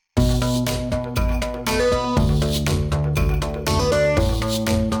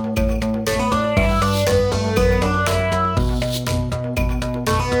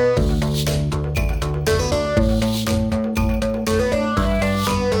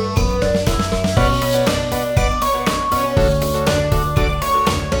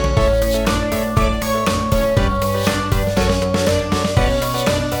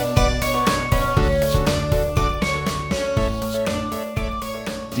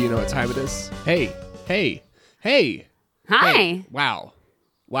Do you know what time it is? Hey. Hi. Hey. Wow.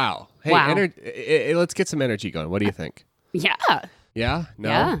 Hey, Wow. Let's get some energy going. What do you think? Yeah. Yeah? No?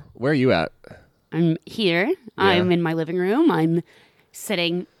 Yeah. Where are you at? I'm here. I'm in my living room. I'm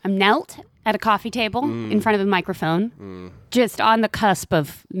knelt at a coffee table in front of a microphone, just on the cusp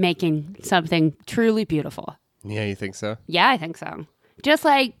of making something truly beautiful. Yeah, you think so? Yeah, I think so. Just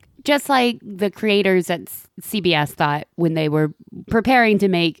like the creators at CBS thought when they were preparing to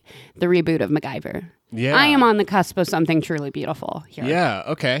make the reboot of MacGyver. Yeah. I am on the cusp of something truly beautiful here. Yeah,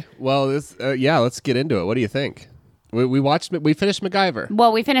 okay. Well, let's get into it. What do you think? We finished MacGyver.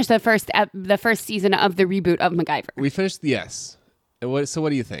 Well, we finished the first season of the reboot of MacGyver. We finished, yes. So what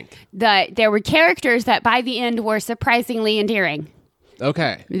do you think? There were characters that by the end were surprisingly endearing.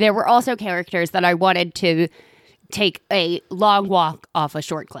 Okay. There were also characters that I wanted to take a long walk off a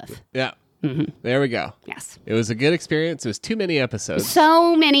short cliff. Yeah. Mm-hmm. There we go. Yes. It was a good experience. It was too many episodes.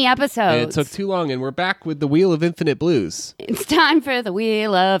 So many episodes. It took too long, and we're back with the Wheel of Infinite Blues. It's time for the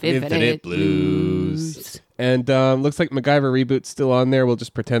Wheel of Infinite Blues. And looks like MacGyver reboot's still on there. We'll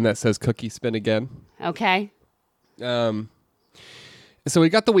just pretend that says Cookie Spin again. Okay. So we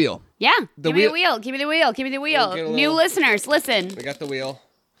got the wheel. Yeah. The Give me the wheel. Give me the wheel. Give me the wheel. New listeners, listen. We got the wheel.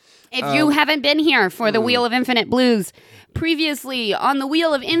 If you haven't been here for the Wheel of Infinite Blues, previously on the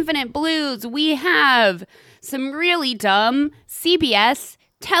Wheel of Infinite Blues, we have some really dumb CBS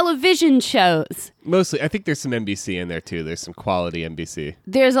television shows. Mostly, I think there's some NBC in there too. There's some quality NBC.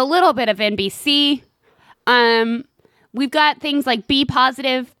 There's a little bit of NBC. We've got things like Be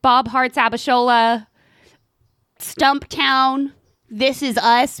Positive, Bob Hart's Abishola, Stumptown, This Is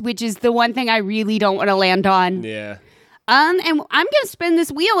Us, which is the one thing I really don't want to land on. Yeah. And I'm going to spin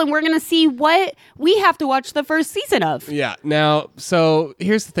this wheel and we're going to see what we have to watch the first season of. Yeah. Now, so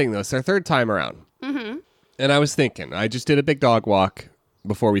here's the thing, though. It's our third time around. Mm-hmm. And I was thinking, I just did a big dog walk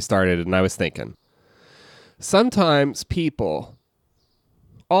before we started, and I was thinking, sometimes people,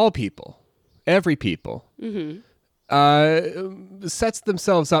 all people, every people, sets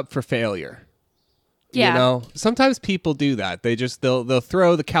themselves up for failure. Yeah. You know, sometimes people do that. They'll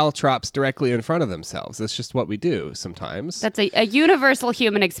throw the caltrops directly in front of themselves. That's just what we do sometimes. That's a universal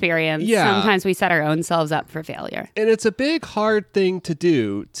human experience. Yeah. Sometimes we set our own selves up for failure. And it's a big, hard thing to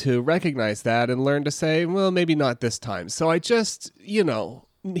do, to recognize that and learn to say, well, maybe not this time. So I just,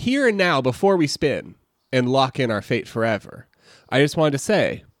 here and now, before we spin and lock in our fate forever, I just wanted to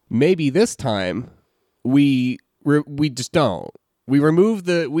say, maybe this time we just don't. We remove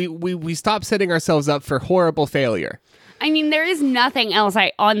we stop setting ourselves up for horrible failure. I mean, there is nothing else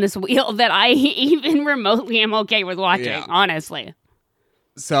on this wheel that I even remotely am okay with watching, honestly.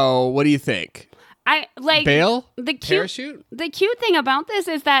 So, what do you think? I like bail? Parachute? The cute thing about this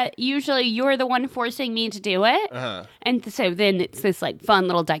is that usually you're the one forcing me to do it. Uh-huh. And so then it's this like fun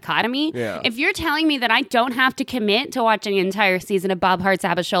little dichotomy. Yeah. If you're telling me that I don't have to commit to watching an entire season of Bob Hart's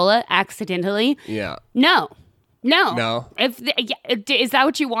Abishola accidentally, Yeah. No. Is that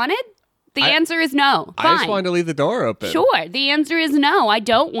what you wanted? The answer is no. Fine. I just wanted to leave the door open. Sure. The answer is no. I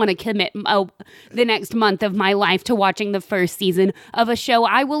don't want to commit the next month of my life to watching the first season of a show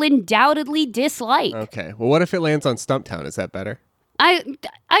I will undoubtedly dislike. Okay. Well, what if it lands on Stumptown? Is that better? I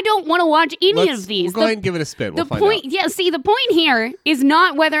don't want to watch any of these. We'll go ahead and give it a spin. We'll find out. Yeah, see, the point here is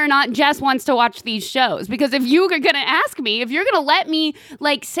not whether or not Jess wants to watch these shows. Because if you are going to ask me, if you're going to let me,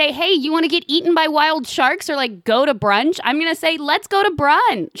 like, say, hey, you want to get eaten by wild sharks or, like, go to brunch? I'm going to say, let's go to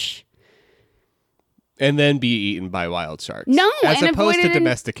brunch. And then be eaten by wild sharks. No. As opposed to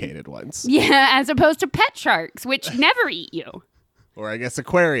domesticated ones. Yeah, as opposed to pet sharks, which never eat you. Or I guess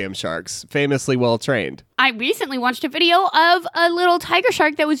aquarium sharks, famously well trained. I recently watched a video of a little tiger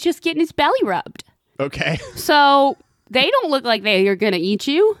shark that was just getting his belly rubbed. Okay. So they don't look like they are going to eat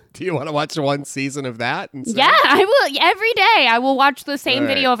you. Do you want to watch one season of that? Yeah, I will. Every day I will watch the same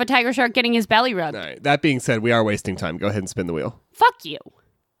video of a tiger shark getting his belly rubbed. All right. That being said, we are wasting time. Go ahead and spin the wheel. Fuck you.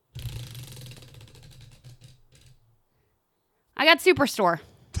 I got Superstore.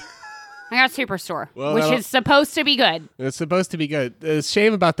 Which is supposed to be good. It's supposed to be good. It's a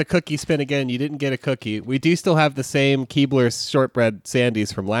shame about the cookie spin again. You didn't get a cookie. We do still have the same Keebler's shortbread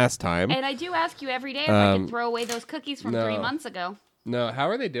Sandies from last time. And I do ask you every day if I can throw away those cookies from 3 months ago. No, how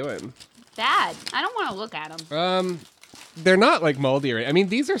are they doing? Bad. I don't want to look at them. They're not like moldy. I mean,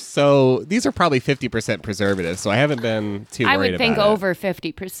 these are probably 50% preservatives, so I haven't been too worried about it. I would think over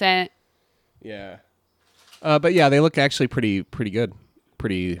 50%. Yeah. But yeah, they look actually pretty good.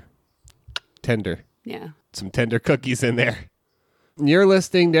 Pretty tender. Yeah. Some tender cookies in there. You're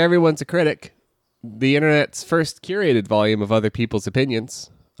listening to Everyone's a Critic, the internet's first curated volume of other people's opinions.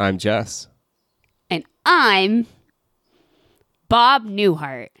 I'm Jess. And I'm Bob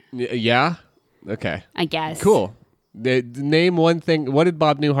Newhart. Yeah? Okay. I guess. Cool. Name one thing. What did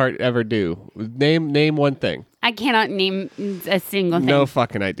Bob Newhart ever do? Name one thing. I cannot name a single thing. No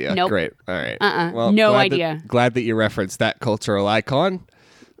fucking idea. Nope. Great. All right. Well, no idea. Glad that you referenced that cultural icon.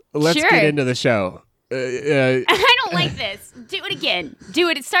 Let's Sure. get into the show. I don't like this. Do it again. Do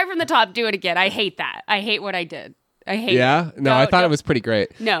it. Start from the top. Do it again. I hate that. I hate what I did. I hate Yeah? it. No, I thought it was pretty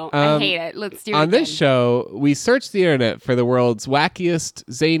great. No, I hate it. Let's do it On again. this show, we search the internet for the world's wackiest,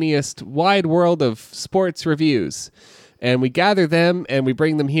 zaniest, wide world of sports reviews. And we gather them and we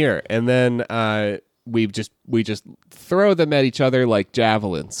bring them here. And then we just throw them at each other like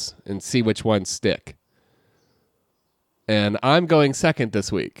javelins and see which ones stick. And I'm going second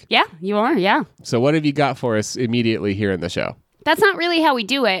this week. Yeah, you are. Yeah. So what have you got for us immediately here in the show? That's not really how we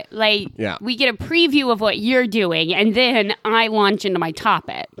do it. Like, Yeah. we get a preview of what you're doing, and then I launch into my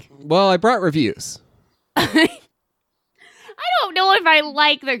topic. Well, I brought reviews. I don't know if I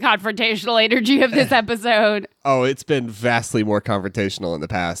like the confrontational energy of this episode. Oh, it's been vastly more confrontational in the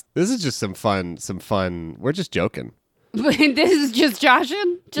past. This is just some fun. We're just joking. But this is just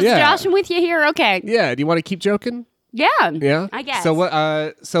joshing? Just Yeah. joshing with you here? Okay. Yeah, do you want to keep joking? Yeah. Yeah? I guess. So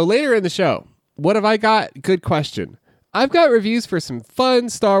what so later in the show, what have I got? Good question. I've got reviews for some fun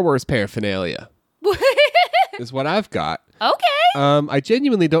Star Wars paraphernalia. Is what I've got. Okay. I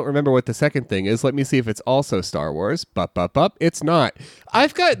genuinely don't remember what the second thing is. Let me see if it's also Star Wars. Bup. It's not.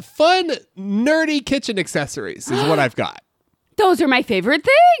 I've got fun, nerdy kitchen accessories is what I've got. Those are my favorite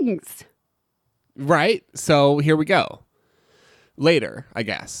things. Right? So here we go. Later, I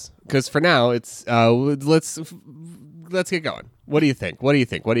guess. Because for now, it's let's get going. What do you think? What do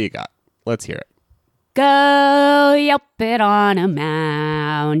you got? Let's hear it. Go yelp it on a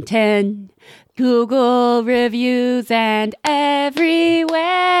mountain. Google reviews and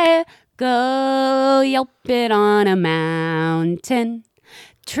everywhere. Go yelp it on a mountain.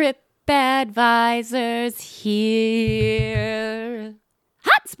 TripAdvisor's here.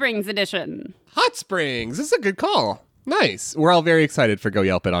 Hot Springs edition. Hot Springs. This is a good call. Nice. We're all very excited for Go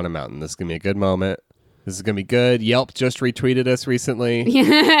Yelp It on a Mountain. This is going to be a good moment. This is going to be good. Yelp just retweeted us recently.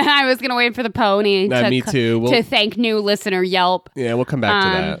 I was going to wait for the pony Me too. to thank new listener Yelp. Yeah, we'll come back to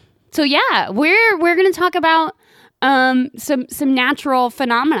that. So yeah, we're going to talk about some natural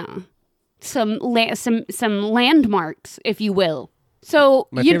phenomena, some landmarks, if you will. So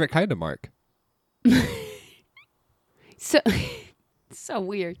My favorite kind of mark. So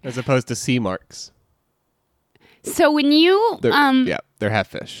weird. As opposed to sea marks. So when you They're half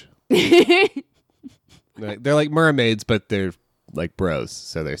fish. They're like mermaids, but they're like bros,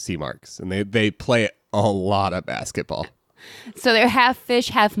 so they're sea marks, and they play a lot of basketball. So they're half fish,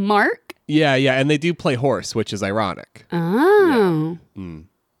 half mark. Yeah, and they do play horse, which is ironic. Oh. Yeah.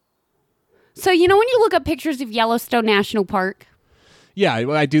 So when you look up pictures of Yellowstone National Park. Yeah,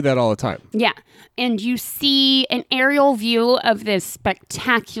 I do that all the time. Yeah. And you see an aerial view of this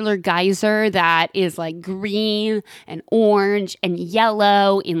spectacular geyser that is like green and orange and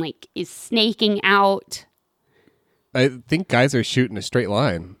yellow and like is snaking out. I think geysers shoot in a straight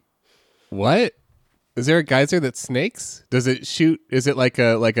line. What? Is there a geyser that snakes? Does it shoot? Is it like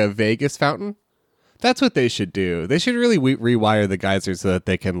a Vegas fountain? That's what they should do. They should really rewire the geyser so that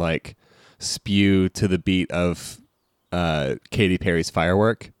they can like spew to the beat of Katy Perry's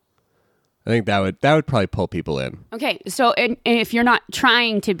Firework. I think that would probably pull people in. Okay, so and if you're not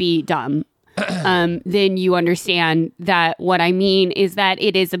trying to be dumb, then you understand that what I mean is that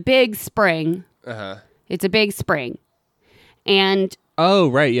it is a big spring. It's a big spring, and oh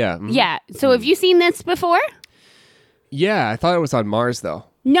right, yeah, yeah. So have you seen this before? Yeah, I thought it was on Mars though.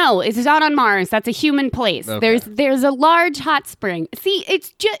 No, it's not on Mars. That's a human place. Okay. There's a large hot spring. See,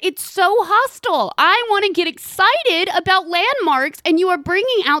 it's so hostile. I want to get excited about landmarks, and you are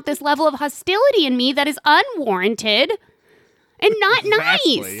bringing out this level of hostility in me that is unwarranted and not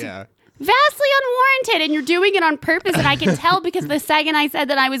Vastly, nice. yeah. Vastly unwarranted, and you're doing it on purpose, and I can tell because the second I said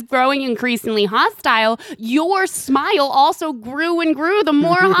that I was growing increasingly hostile, your smile also grew and grew the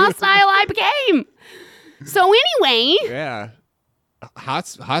more hostile I became. So anyway... Yeah.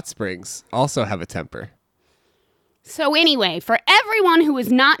 Hot springs also have a temper. So anyway, for everyone who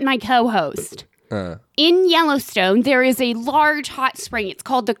is not my co-host, In Yellowstone, there is a large hot spring. It's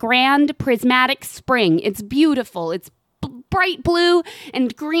called the Grand Prismatic Spring. It's beautiful. It's bright blue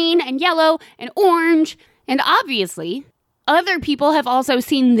and green and yellow and orange. And obviously, other people have also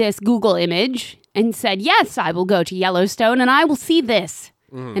seen this Google image and said, yes, I will go to Yellowstone and I will see this.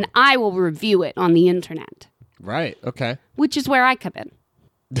 And I will review it on the internet. Right. Okay. Which is where I come in.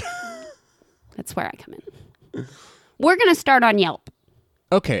 That's where I come in. We're going to start on Yelp.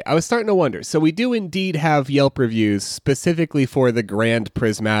 Okay, I was starting to wonder. So we do indeed have Yelp reviews specifically for the Grand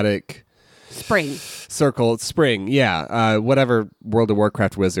Prismatic Spring. Spring. Yeah, whatever World of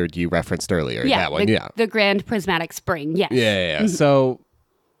Warcraft wizard you referenced earlier. Yeah, that one. The Grand Prismatic Spring. Yes. Yeah. So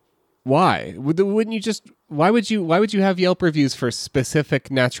why wouldn't you just? Why would you have Yelp reviews for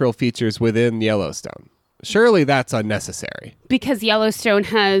specific natural features within Yellowstone? Surely that's unnecessary. Because Yellowstone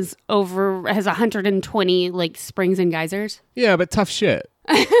has 120 like springs and geysers. Yeah, but tough shit.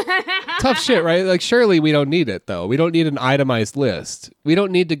 Tough shit, right? Like, surely we don't need it, though. We don't need an itemized list. We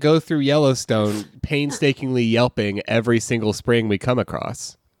don't need to go through Yellowstone painstakingly yelping every single spring we come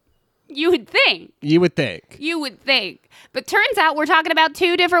across. You would think. You would think. You would think. But turns out we're talking about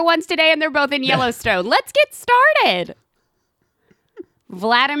two different ones today, and they're both in Yellowstone. Let's get started.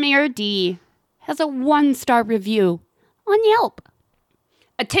 Vladimir D. has a 1-star review on Yelp.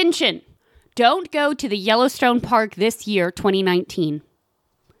 Attention. Don't go to the Yellowstone Park this year, 2019.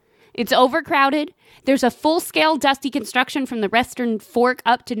 It's overcrowded. There's a full-scale dusty construction from the Western Fork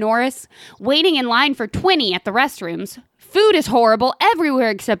up to Norris, waiting in line for 20 at the restrooms. Food is horrible everywhere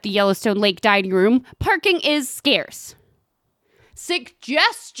except the Yellowstone Lake dining room. Parking is scarce.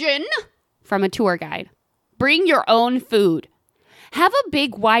 Suggestion from a tour guide. Bring your own food. Have a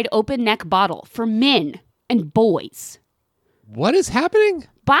big wide open neck bottle for men and boys. What is happening?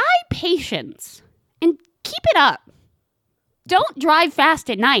 Buy patience and keep it up. Don't drive fast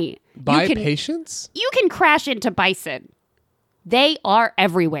at night. Buy patience? You can crash into bison. They are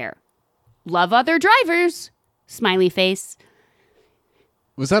everywhere. Love other drivers. Smiley face.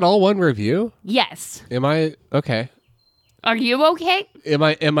 Was that all one review? Yes. Am I okay? Are you okay? Am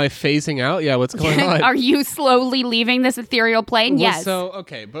I phasing out? Yeah, what's going on? Are you slowly leaving this ethereal plane? Well, yes. So,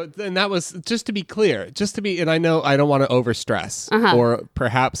 okay, but then that was just to be clear, and I know I don't want to overstress or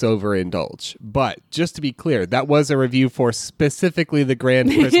perhaps overindulge, but just to be clear, that was a review for specifically the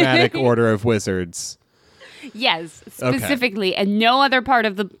Grand Prismatic Order of Wizards. Yes, specifically, and no other part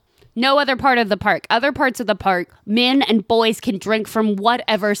of the park. Other parts of the park, men and boys can drink from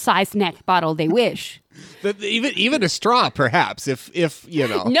whatever size neck bottle they wish. Even a straw, perhaps, if you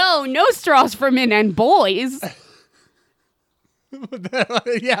know. No straws for men and boys.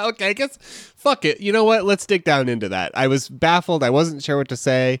 Yeah, okay, I guess, fuck it. You know what? Let's dig down into that. I was baffled. I wasn't sure what to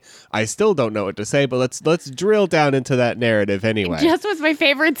say. I still don't know what to say, but let's drill down into that narrative anyway. It just was my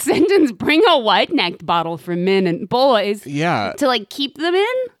favorite sentence. Bring a wide-necked bottle for men and boys. Yeah. To, like, keep them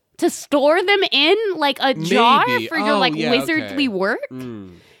in? To store them in, like, a jar for your, wizardly work?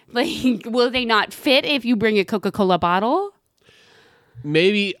 Like, will they not fit if you bring a Coca-Cola bottle?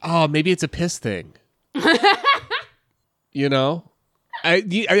 Maybe it's a piss thing. You know?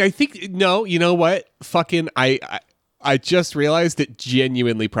 I think, no, you know what? Fucking, I just realized it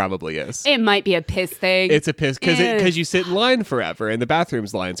genuinely probably is. It might be a piss thing. It's a piss, because you sit in line forever, and the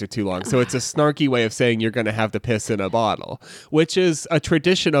bathrooms lines are too long, so it's a snarky way of saying you're going to have to piss in a bottle, which is a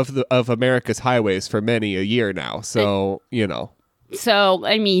tradition of America's highways for many a year now, so, you know. So,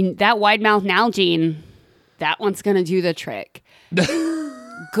 I mean, that wide mouth Nalgene, that one's going to do the trick.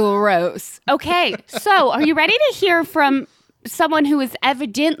 Gross. Okay, so are you ready to hear from someone who is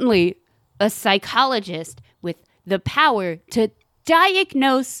evidently a psychologist with the power to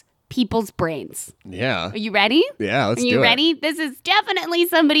diagnose people's brains? Yeah. Are you ready? Yeah, let's do it. Are you ready? This is definitely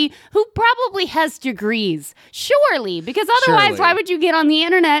somebody who probably has degrees. Surely, because otherwise, why would you get on the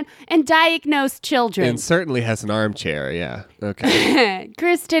internet and diagnose children? And certainly has an armchair, yeah. Okay.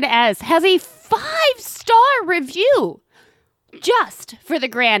 Kristen S. has a 5-star review just for the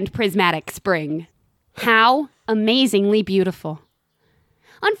Grand Prismatic Spring. How amazingly beautiful.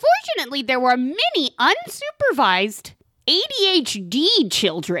 Unfortunately, there were many unsupervised ADHD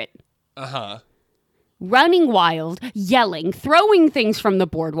children. Running wild, yelling, throwing things from the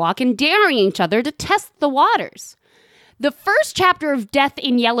boardwalk, and daring each other to test the waters. The first chapter of Death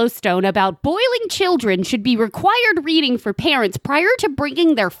in Yellowstone about boiling children should be required reading for parents prior to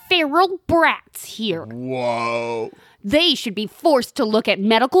bringing their feral brats here. Whoa. They should be forced to look at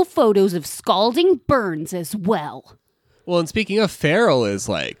medical photos of scalding burns as well. Well, and speaking of feral,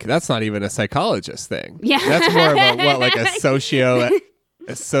 that's not even a psychologist thing. Yeah. That's more of a socio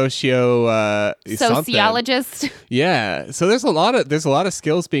a Sociologist. Yeah. So there's a lot of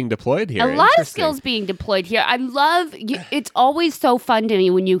skills being deployed here. A lot of skills being deployed here. I love it's always so fun to me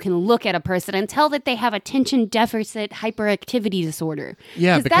when you can look at a person and tell that they have attention deficit hyperactivity disorder.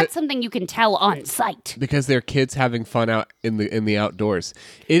 Yeah, because that's something you can tell on sight. Because they're kids having fun out in the outdoors.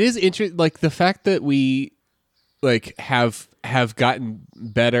 It is interesting, like the fact that we like have gotten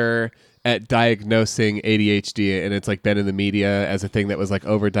better at diagnosing ADHD, and it's like been in the media as a thing that was like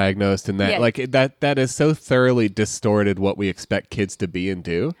overdiagnosed, and that like that is so thoroughly distorted what we expect kids to be and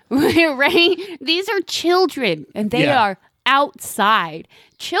do. Right? These are children, and they are outside.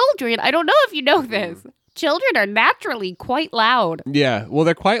 Children, I don't know if you know this. Children are naturally quite loud. Yeah, well,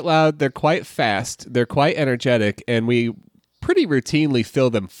 they're quite loud. They're quite fast. They're quite energetic, and we pretty routinely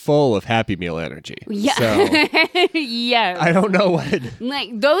fill them full of Happy Meal energy. Yeah. So, yes. I don't know what.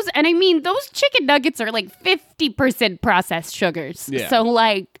 Like those, and I mean, those chicken nuggets are like 50% processed sugars. Yeah. So,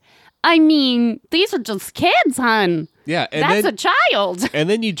 like, I mean, these are just kids, hon. Yeah. And that's then, a child. And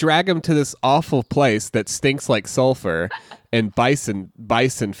then you drag them to this awful place that stinks like sulfur and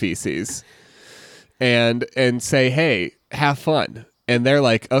bison feces and say, hey, have fun. And they're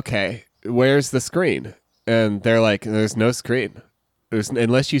like, okay, where's the screen? And they're like, there's no screen.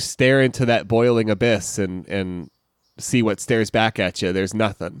 Unless you stare into that boiling abyss and see what stares back at you, there's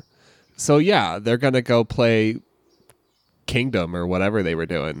nothing. So, yeah, they're going to go play Kingdom or whatever they were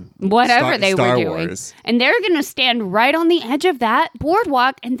doing. Whatever they Star were doing. Wars. And they're going to stand right on the edge of that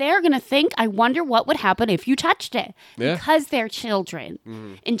boardwalk, and they're going to think, I wonder what would happen if you touched it. Yeah. Because they're children.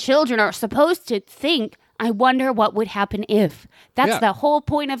 And children are supposed to think, I wonder what would happen if. That's the whole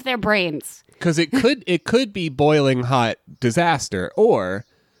point of their brains. Because it could be boiling hot disaster, or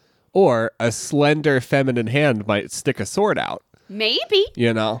a slender feminine hand might stick a sword out. Maybe.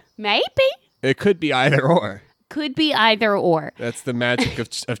 You know? Maybe. It could be either or. Could be either or. That's the magic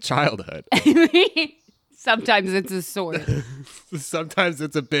of childhood. Sometimes it's a sword. Sometimes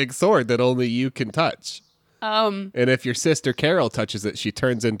it's a big sword that only you can touch. And if your sister Carol touches it, she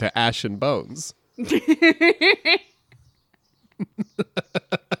turns into ash and bones.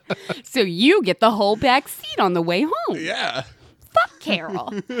 So you get the whole back seat on the way home. Yeah. Fuck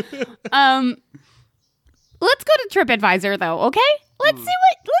Carol. Let's go to TripAdvisor though, okay? Let's see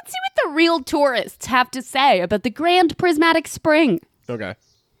what the real tourists have to say about the Grand Prismatic Spring. Okay.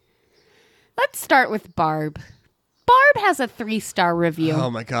 Let's start with Barb. Barb has a 3-star review. Oh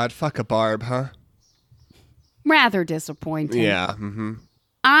my God, fuck a Barb, huh? Rather disappointing. Yeah. Mm-hmm.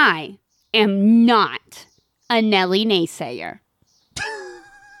 I am not a Nelly naysayer.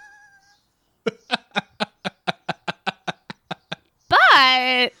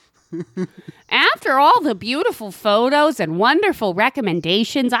 But after all the beautiful photos and wonderful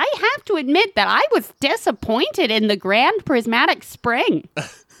recommendations, I have to admit that I was disappointed in the Grand Prismatic Spring.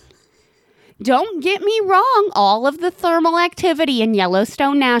 Don't get me wrong, all of the thermal activity in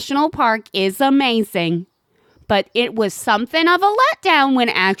Yellowstone National Park is amazing. But it was something of a letdown when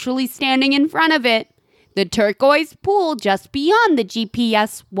actually standing in front of it. The turquoise pool just beyond the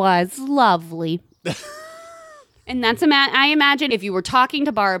GPS was lovely. And that's, I imagine, if you were talking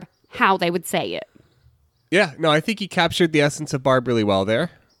to Barb, how they would say it. Yeah, no, I think you captured the essence of Barb really well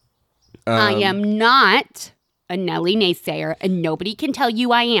there. I am not a Nelly naysayer, and nobody can tell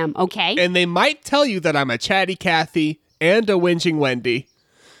you I am, okay? And they might tell you that I'm a chatty Cathy and a whinging Wendy.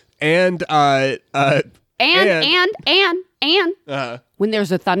 And when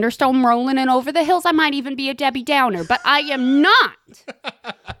there's a thunderstorm rolling in over the hills, I might even be a Debbie Downer. But I am not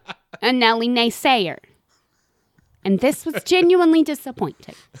a Nelly naysayer. And this was genuinely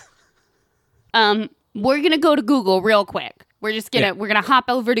disappointing. We're going to go to Google real quick. We're going to hop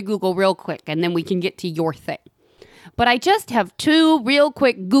over to Google real quick, and then we can get to your thing. But I just have 2 real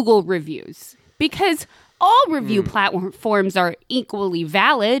quick Google reviews. Because all review platforms are equally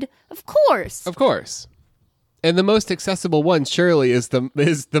valid, of course. Of course. And the most accessible one surely is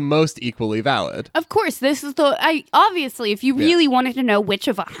the most equally valid. Of course, this is obviously, if you really wanted to know which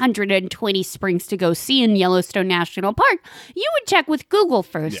of 120 springs to go see in Yellowstone National Park, you would check with Google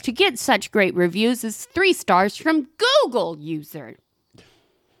first to get such great reviews as 3 stars from Google user.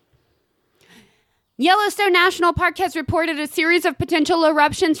 Yellowstone National Park has reported a series of potential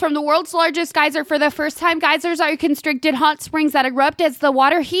eruptions from the world's largest geyser. For the first time, geysers are constricted hot springs that erupt as the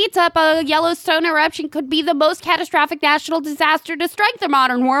water heats up. A Yellowstone eruption could be the most catastrophic national disaster to strike the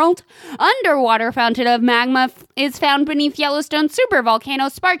modern world. Underwater fountain of magma is found beneath Yellowstone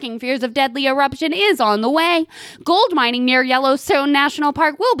supervolcano. Sparking fears of deadly eruption is on the way. Gold mining near Yellowstone National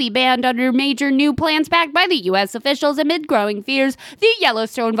Park will be banned under major new plans backed by the U.S. officials amid growing fears the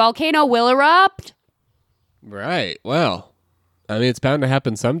Yellowstone volcano will erupt. Right. Well, I mean, it's bound to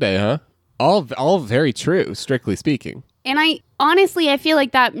happen someday, huh? All very true, strictly speaking. And I feel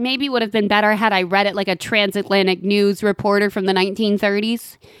like that maybe would have been better had I read it like a transatlantic news reporter from the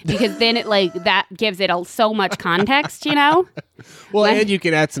 1930s, because then it that gives it so much context, you know? Well, and you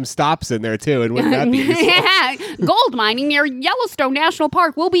can add some stops in there too, and wouldn't that be useful? Yeah. Gold mining near Yellowstone National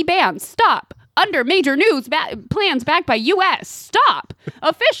Park will be banned. Stop. Under major news plans backed by U.S. Stop.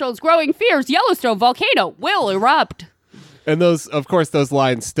 Officials growing fears Yellowstone volcano will erupt. And those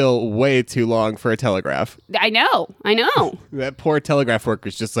lines still way too long for a telegraph. I know. That poor telegraph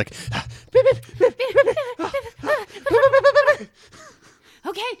worker's just like...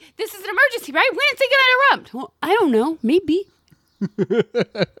 Okay, this is an emergency, right? When is it going to erupt? Well, I don't know. Maybe.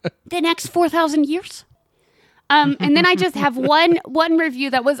 The next 4,000 years. And then I just have one review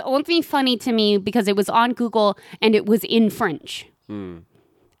that was only funny to me because it was on Google and it was in French.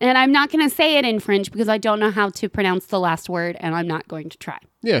 And I'm not going to say it in French because I don't know how to pronounce the last word, and I'm not going to try.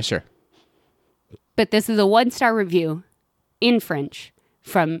 Yeah, sure. But this is a 1-star review in French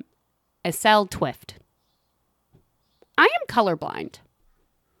from Estelle Twift. I am colorblind.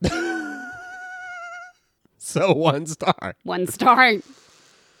 So 1 star. 1 star.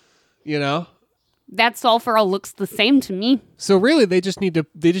 You know? That sulfur all looks the same to me. So really, they just need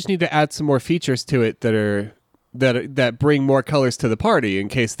to add some more features to it that bring more colors to the party in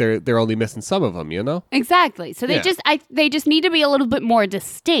case they're only missing some of them, you know? Exactly. So they just need to be a little bit more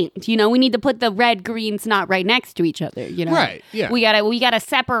distinct. You know, we need to put the red greens not right next to each other, you know? Right, yeah. We gotta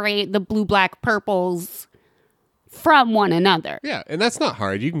separate the blue, black, purples from one another. Yeah, and that's not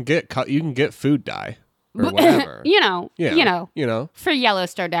hard. You can get food dye or whatever. You know, for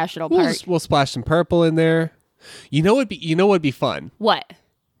Yellowstone National Park. We'll splash some purple in there. You know what'd be fun? What?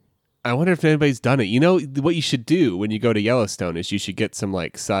 I wonder if anybody's done it. You know what you should do when you go to Yellowstone is you should get some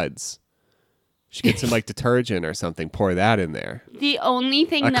suds. You should get some detergent or something. Pour that in there. The only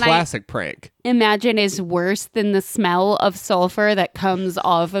thing that classic prank. Imagine is worse than the smell of sulfur that comes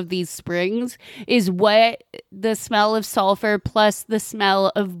off of these springs is what the smell of sulfur plus the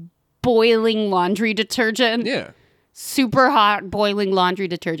smell of boiling laundry detergent. Yeah. Super hot boiling laundry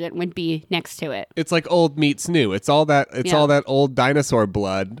detergent would be next to it. It's like old meets new. It's all that old dinosaur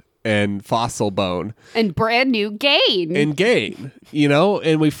blood and fossil bone. And brand new gain. You know,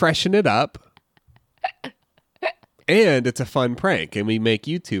 and we freshen it up. And it's a fun prank, and we make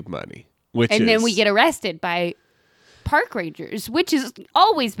YouTube money. And then we get arrested by park rangers, which has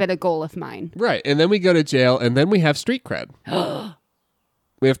always been a goal of mine. Right, and then we go to jail, and then we have street cred.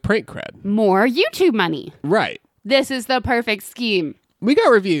 We have prank cred. More YouTube money. Right. This is the perfect scheme. We got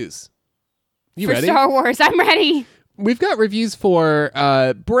reviews. You for ready? Star Wars, I'm ready. We've got reviews for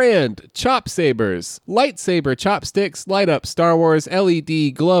brand chop sabers, lightsaber chopsticks, light up Star Wars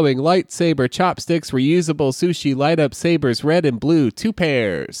LED glowing lightsaber chopsticks, reusable sushi light up sabers, red and blue, 2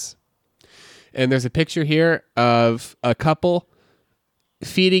 pairs. And there's a picture here of a couple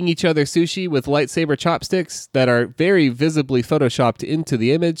feeding each other sushi with lightsaber chopsticks that are very visibly photoshopped into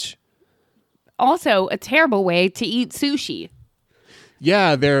the image. Also, a terrible way to eat sushi.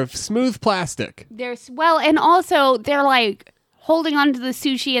 Yeah, they're smooth plastic. And also they're holding onto the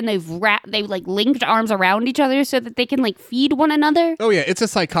sushi and they've linked arms around each other so that they can feed one another. Oh yeah, it's a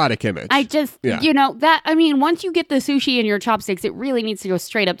psychotic image. Once you get the sushi in your chopsticks, it really needs to go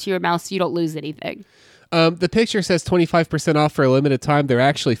straight up to your mouth so you don't lose anything. The picture says 25% off for a limited time. They're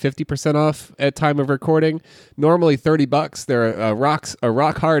actually 50% off at time of recording. Normally $30. They're a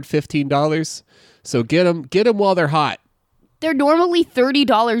rock hard $15. So get them while they're hot. They're normally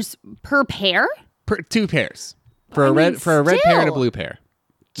 $30 per pair? 2 pairs. For a red pair and a blue pair.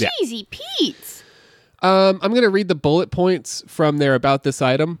 Jeezy Pete's. I'm going to read the bullet points from there about this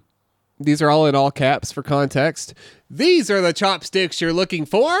item. These are all in all caps for context. These are the chopsticks you're looking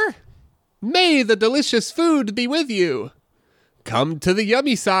for. May the delicious food be with you. Come to the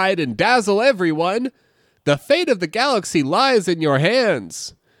yummy side and dazzle everyone. The fate of the galaxy lies in your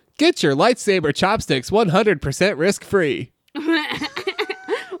hands. Get your lightsaber chopsticks 100% risk-free.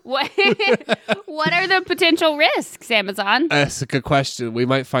 What are the potential risks, Amazon? That's a good question. We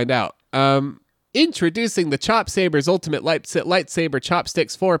might find out. Introducing the Chop Sabers Ultimate Lightsaber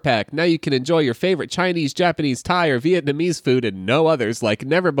Chopsticks 4-pack. Now you can enjoy your favorite Chinese, Japanese, Thai, or Vietnamese food and no others like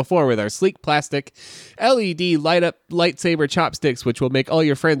never before with our sleek plastic LED light-up lightsaber chopsticks, which will make all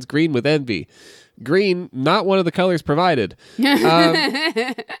your friends green with envy. Green, not one of the colors provided.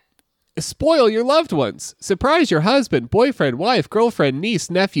 Spoil your loved ones. Surprise your husband, boyfriend, wife, girlfriend, niece,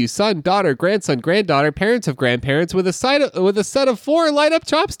 nephew, son, daughter, grandson, granddaughter, parents of grandparents with a set of 4 light-up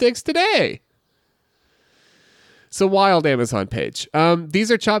chopsticks today. It's a wild Amazon page.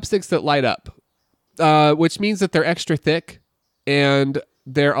 These are chopsticks that light up, which means that they're extra thick and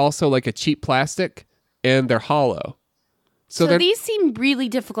they're also like a cheap plastic, and they're hollow. So these seem really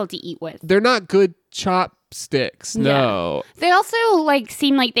difficult to eat with. They're not good chopsticks. No. Yeah. They also like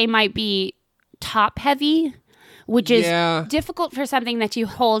seem like they might be top heavy, which is difficult for something that you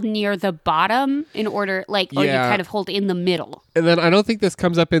hold near the bottom in order, like, or you kind of hold in the middle. And then I don't think this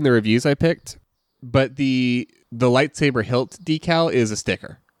comes up in the reviews I picked, but the lightsaber hilt decal is a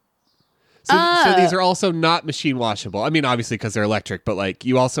sticker. So these are also not machine washable. I mean, obviously because they're electric, but like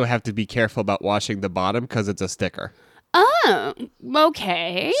you also have to be careful about washing the bottom because it's a sticker. Oh,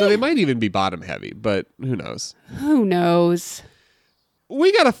 okay. So they might even be bottom heavy, but who knows? Who knows?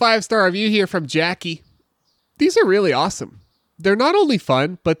 We got a 5-star review here from Jackie. These are really awesome. They're not only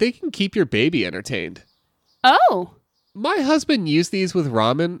fun, but they can keep your baby entertained. Oh. My husband used these with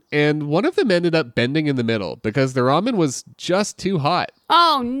ramen, and one of them ended up bending in the middle because the ramen was just too hot.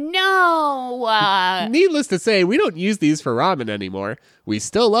 Oh, no. Needless to say, we don't use these for ramen anymore. We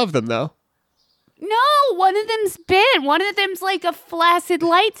still love them, though. No, one of them's bent. One of them's like a flaccid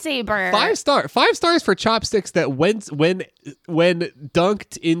lightsaber. 5 stars for chopsticks that when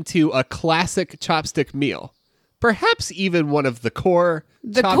dunked into a classic chopstick meal. Perhaps even one of the core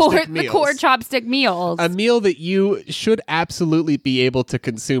chopstick meals. The core chopstick meals. A meal that you should absolutely be able to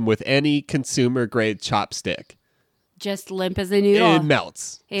consume with any consumer-grade chopstick. Just limp as a noodle. It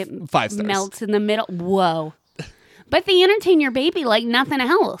melts. 5 stars. Melts in the middle. Whoa. But they entertain your baby like nothing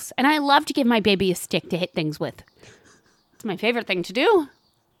else. And I love to give my baby a stick to hit things with. It's my favorite thing to do.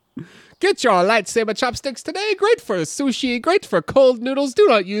 Get your lightsaber chopsticks today. Great for sushi, great for cold noodles. Do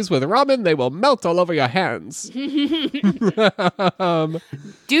not use with ramen. They will melt all over your hands. Do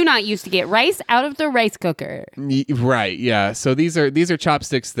not use to get rice out of the rice cooker. Right, yeah. So these are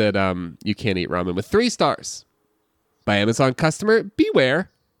chopsticks that you can't eat ramen with. 3 stars. By Amazon customer, beware.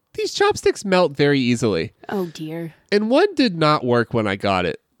 These chopsticks melt very easily. Oh, dear. And one did not work when I got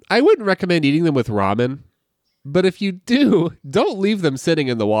it. I wouldn't recommend eating them with ramen. But if you do, don't leave them sitting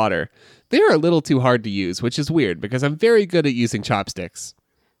in the water. They are a little too hard to use, which is weird because I'm very good at using chopsticks.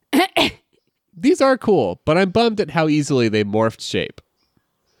 These are cool, but I'm bummed at how easily they morphed shape.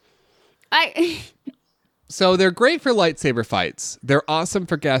 So they're great for lightsaber fights. They're awesome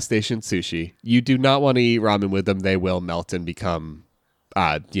for gas station sushi. You do not want to eat ramen with them. They will melt and become,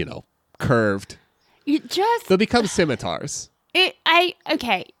 curved. They'll become scimitars.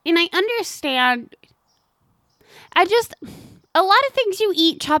 Okay, and I understand. A lot of things you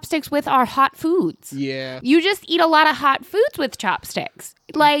eat chopsticks with are hot foods. Yeah. You just eat a lot of hot foods with chopsticks.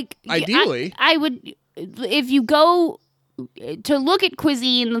 Like, ideally. I would, if you go to look at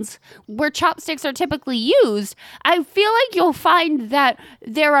cuisines where chopsticks are typically used, I feel like you'll find that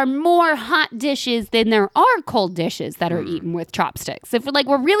there are more hot dishes than there are cold dishes that are eaten with chopsticks. If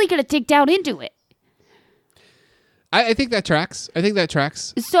we're really going to dig down into it. I think that tracks.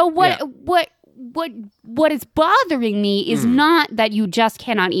 So what is bothering me is not that you just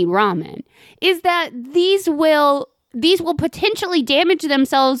cannot eat ramen, is that these will potentially damage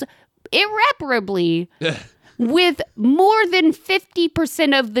themselves irreparably with more than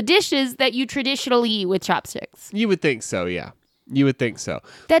 50% of the dishes that you traditionally eat with chopsticks. You would think so, yeah. You would think so.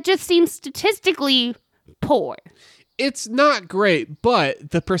 That just seems statistically poor. It's not great,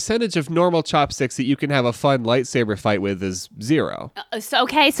 but the percentage of normal chopsticks that you can have a fun lightsaber fight with is 0. So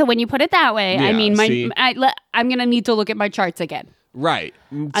when you put it that way, yeah, I mean, I'm going to need to look at my charts again. Right.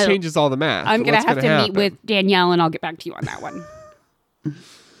 It changes all the math. I'm going to have to meet with Danielle, and I'll get back to you on that one.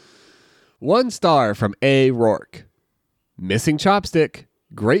 1 star from A. Rourke. Missing chopstick.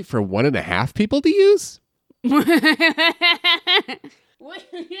 Great for 1.5 people to use?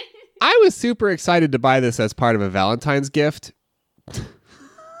 I was super excited to buy this as part of a Valentine's gift.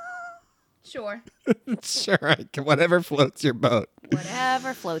 Sure. Sure. Whatever floats your boat.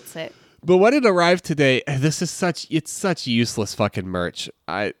 Whatever floats it. But when it arrived today, it's such useless fucking merch.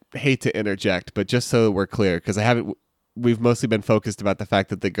 I hate to interject, but just so we're clear, because we've mostly been focused about the fact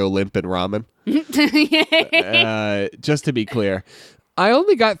that they go limp in ramen. Just to be clear, I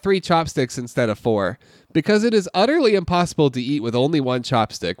only got 3 chopsticks instead of 4 because it is utterly impossible to eat with only 1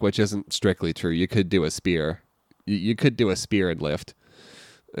 chopstick, which isn't strictly true. You could do a spear. You could do a spear and lift.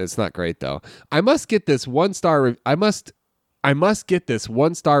 It's not great though. I must get this 1-star. I must get this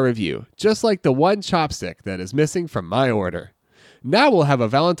 1-star review, just like the 1 chopstick that is missing from my order. Now we'll have a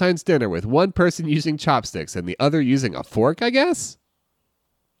Valentine's dinner with one person using chopsticks and the other using a fork, I guess?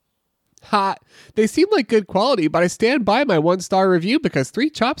 Ha! They seem like good quality, but I stand by my 1-star review because 3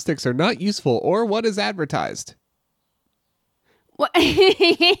 chopsticks are not useful or what is advertised. What?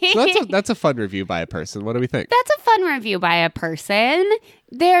 So that's a fun review by a person. What do we think? That's a fun review by a person.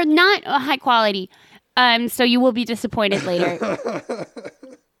 They're not high quality. So you will be disappointed later.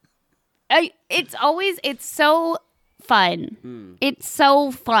 It's so fun. It's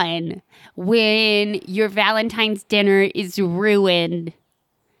so fun when your Valentine's dinner is ruined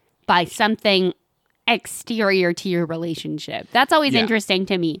by something exterior to your relationship. That's always interesting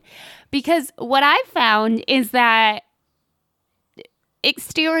to me, because what I've found is that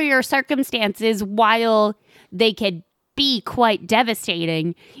exterior circumstances, while they could be quite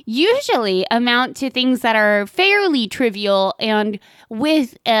devastating, usually amount to things that are fairly trivial, and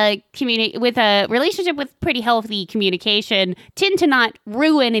with a relationship with pretty healthy communication, tend to not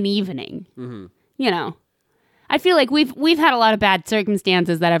ruin an evening. You know, I feel like we've had a lot of bad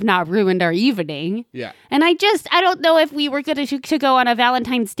circumstances that have not ruined our evening. Yeah. And I don't know if we were going to go on a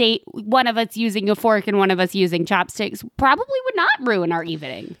Valentine's date, one of us using a fork and one of us using chopsticks, probably would not ruin our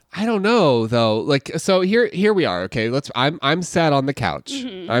evening. I don't know though. Like, so here we are. Okay, I'm sat on the couch.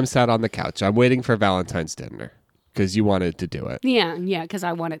 I'm sat on the couch. I'm waiting for Valentine's dinner because you wanted to do it. Yeah, because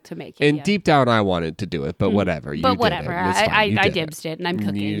I wanted to make it. And deep down, I wanted to do it, but whatever. You But did whatever. it. It's fine. I You did dibsed it, and I'm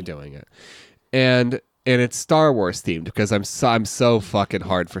cooking. You're doing it, and it's Star Wars themed because I'm so fucking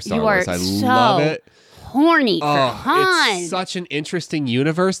hard for Star You Wars. are I so love it. Horny for Han. It's such an interesting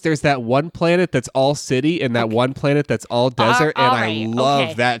universe. There's that one planet that's all city and that one planet that's all desert, and I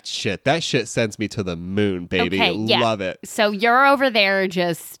love that shit. That shit sends me to the moon, baby. Love it. So you're over there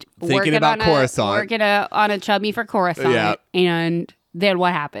just Thinking working about on Coruscant. working on a chubby for Coruscant. Yeah. And then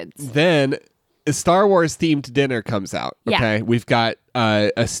what happens? Then a Star Wars themed dinner comes out. Okay, Yeah. we've got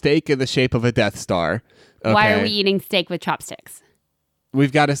a steak in the shape of a Death Star. Okay. Why are we eating steak with chopsticks?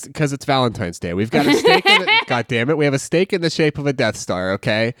 We've got because it's Valentine's Day. We've got a steak. God damn it! We have a steak in the shape of a Death Star.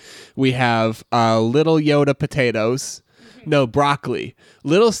 Okay, we have little Yoda potatoes. No, broccoli.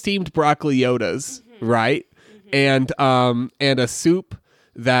 Little steamed broccoli Yodas, right? And a soup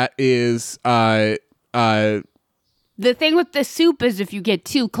that is The thing with the soup is if you get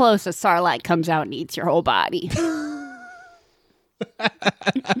too close, a Sarlacc comes out and eats your whole body.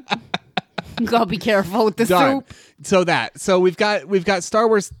 Gotta be careful with the done. soup. So we've got Star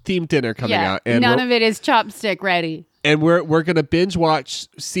Wars themed dinner coming out, and none of it is chopstick ready. And we're gonna binge watch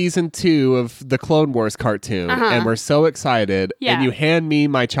season 2 of the Clone Wars cartoon, and we're so excited. Yeah. And you hand me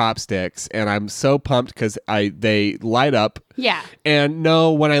my chopsticks, and I'm so pumped because they light up. Yeah. And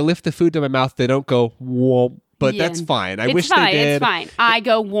no, when I lift the food to my mouth, they don't go whoa. But Yeah. that's fine. I It's wish fine, they did. It's fine. I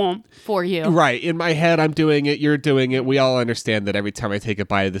go womp for you. Right. In my head, I'm doing it. You're doing it. We all understand that every time I take a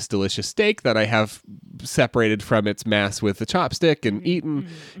bite of this delicious steak that I have separated from its mass with the chopstick and eaten,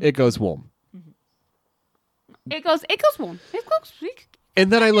 it goes womp. It goes womp. It goes.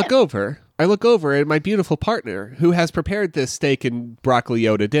 And then I look over and my beautiful partner, who has prepared this steak and broccoli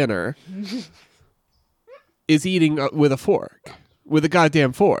Yoda dinner, is eating with a fork, with a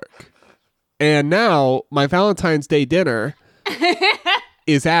goddamn fork. And now my Valentine's Day dinner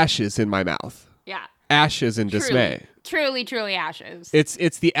is ashes in my mouth. Yeah. Ashes in dismay. Truly ashes.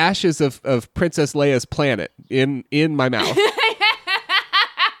 It's the ashes of Princess Leia's planet in my mouth.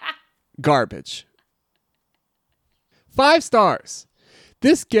 Garbage. 5 stars.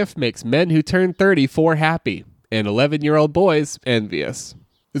 This gift makes men who turn 34 happy and 11-year-old boys envious.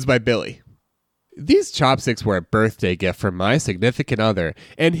 This is by Billy. These chopsticks were a birthday gift from my significant other,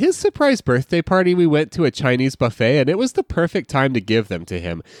 and his surprise birthday party we went to a Chinese buffet, and it was the perfect time to give them to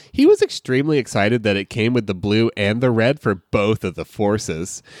him. He was extremely excited that it came with the blue and the red for both of the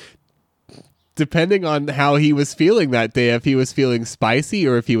forces. Depending on how he was feeling that day, if he was feeling spicy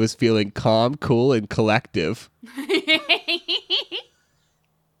or if he was feeling calm, cool, and collective.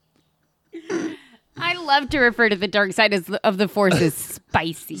 I love to refer to the dark side of the Force as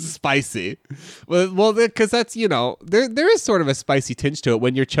spicy. Spicy. Well, because that's, there is sort of a spicy tinge to it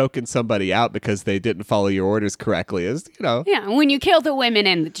when you're choking somebody out because they didn't follow your orders correctly. Yeah, when you kill the women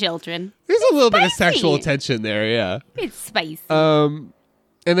and the children. There's a little bit of sexual tension there, yeah. It's spicy. And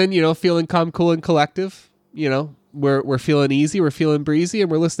then, feeling calm, cool, and collective. We're feeling easy, we're feeling breezy,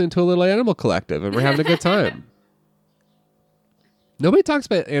 and we're listening to a little Animal Collective, and we're having a good time. Nobody talks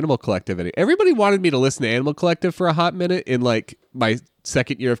about Animal Collective anymore. Everybody wanted me to listen to Animal Collective for a hot minute in my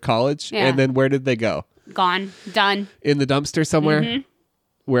second year of college. Yeah. And then where did they go? Gone. Done. In the dumpster somewhere?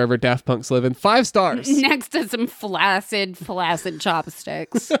 Wherever Daft Punk's living. 5 stars. Next to some flaccid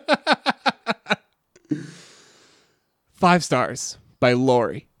chopsticks. 5 stars by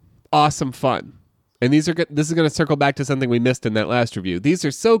Lori. Awesome fun. And this is going to circle back to something we missed in that last review. These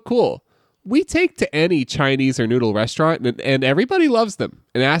are so cool. We take to any Chinese or noodle restaurant and everybody loves them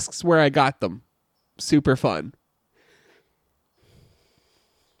and asks where I got them. Super fun.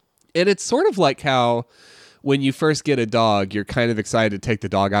 And it's sort of like how when you first get a dog, you're kind of excited to take the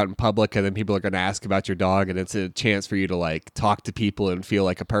dog out in public, and then people are going to ask about your dog, and it's a chance for you to like talk to people and feel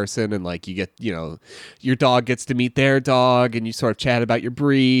like a person, and like you get, your dog gets to meet their dog, and you sort of chat about your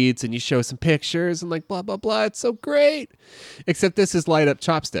breeds, and you show some pictures, and like blah blah blah. It's so great. Except this is light up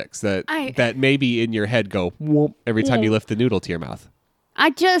chopsticks that maybe in your head go whoop every time you lift the noodle to your mouth.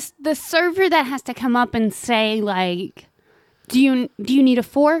 The server that has to come up and say like, do you need a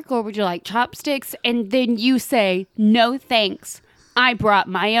fork or would you like chopsticks? And then you say, no, thanks. I brought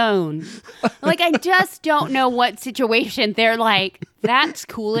my own. Like, I just don't know what situation they're like, that's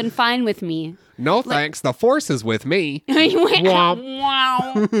cool and fine with me. No, thanks. The force is with me.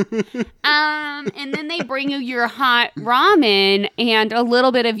 Wow. And then they bring you your hot ramen and a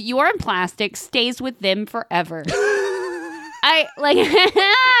little bit of your plastic stays with them forever. It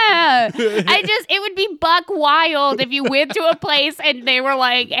would be buck wild if you went to a place and they were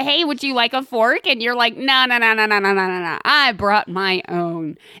like, hey, would you like a fork? And you're like, no. I brought my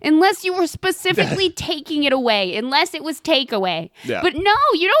own. Unless you were specifically taking it away, unless it was takeaway. Yeah. But no,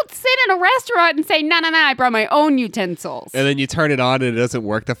 you don't sit in a restaurant and say, no, I brought my own utensils. And then you turn it on and it doesn't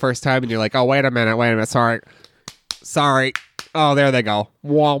work the first time. And you're like, oh, wait a minute. Sorry. Oh, there they go.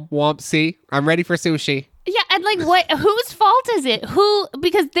 Womp, womp. See, I'm ready for sushi. Yeah, and like what? Whose fault is it?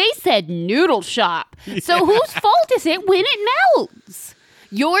 Because they said noodle shop. So whose fault is it when it melts?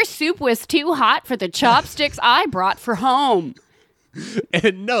 Your soup was too hot for the chopsticks I brought for home.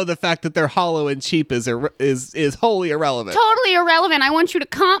 And no, the fact that they're hollow and cheap is wholly irrelevant. Totally irrelevant. I want you to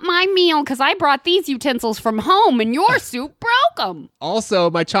comp my meal because I brought these utensils from home and your soup broke them.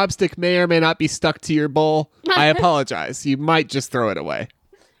 Also, my chopstick may or may not be stuck to your bowl. I apologize. You might just throw it away.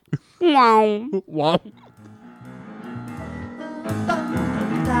 Wow. Wow.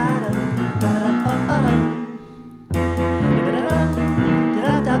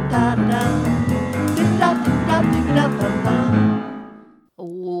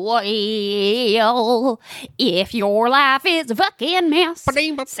 Well, if your life is a fucking mess,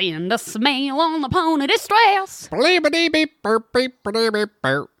 send a smell on the pony distress. Wow.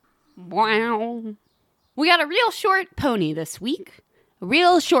 We got a real short pony this week. A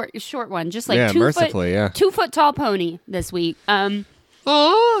real short one, just like 2 foot, 2 foot tall pony this week. Aw,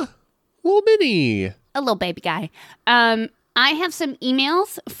 little mini. A little baby guy. I have some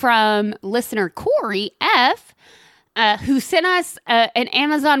emails from listener Corey F., who sent us an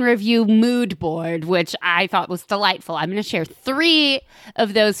Amazon review mood board, which I thought was delightful. I'm going to share 3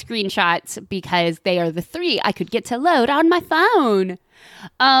 of those screenshots because they are the 3 I could get to load on my phone.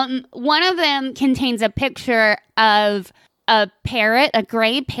 One of them contains a picture of a parrot, a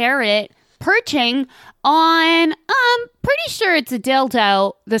gray parrot, perching on, pretty sure it's a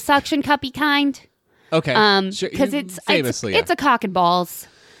dildo, the suction cuppy kind. Okay. Because it's a cock and balls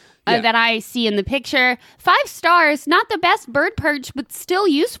that I see in the picture. 5 stars, not the best bird perch, but still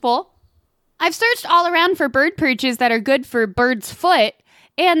useful. I've searched all around for bird perches that are good for bird's foot,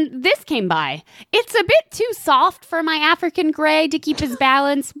 and this came by. It's a bit too soft for my African gray to keep his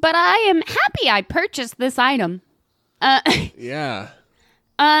balance, but I am happy I purchased this item. Yeah.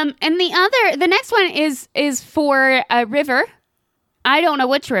 And the next one is for a river. I don't know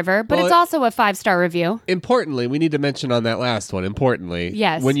which river, but it's also a 5-star review. Importantly, we need to mention on that last one,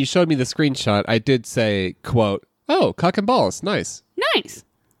 yes. When you showed me the screenshot, I did say, quote, oh, cock and balls, nice. Nice.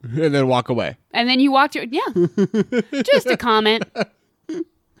 And then walk away. And then you walked, just a comment.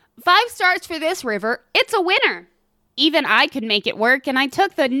 5 stars for this river. It's a winner. Even I could make it work, and I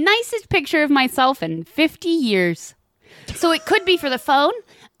took the nicest picture of myself in 50 years. So it could be for the phone,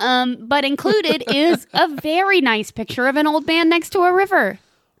 but included is a very nice picture of an old man next to a river.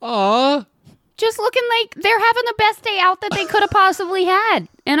 Aww. Just looking like they're having the best day out that they could have possibly had.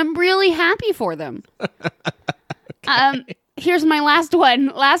 And I'm really happy for them. Okay. Here's my last one.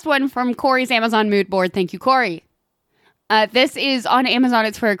 Last one from Corey's Amazon mood board. Thank you, Corey. This is on Amazon.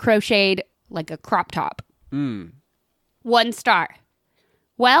 It's for a crocheted, like a crop top. 1 star.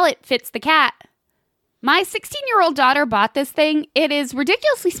 Well, it fits the cat. My 16-year-old daughter bought this thing. It is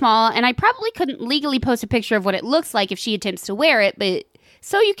ridiculously small, and I probably couldn't legally post a picture of what it looks like if she attempts to wear it, but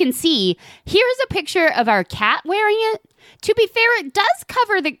so you can see, here's a picture of our cat wearing it. To be fair, it does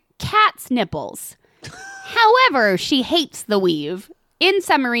cover the cat's nipples. However, she hates the weave. In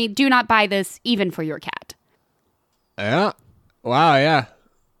summary, do not buy this even for your cat. Yeah. Wow, yeah.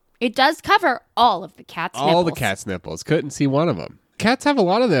 It does cover all of the cat's nipples. All the cat's nipples. Couldn't see one of them. Cats have a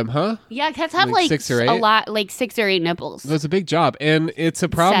lot of them, huh? Yeah, cats have like 6 or 8? A lot, like 6 or 8 nipples. That's a big job, and it's a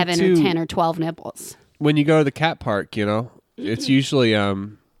problem 7 too, or 10 or 12 nipples. When you go to the cat park, it's usually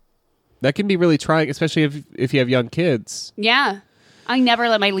that can be really trying, especially if you have young kids. Yeah. I never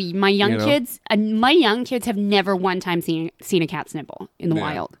let my young You know? kids. My young kids have never one time seen a cat's nipple in the Yeah.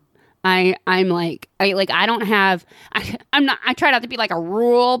 wild. I don't have. I'm not. I try not to be like a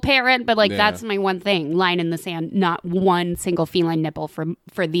rural parent, but like Yeah. that's my one thing. Line in the sand. Not one single feline nipple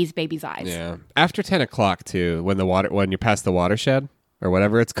for these babies' eyes. Yeah. After 10 o'clock too, when you're past the watershed or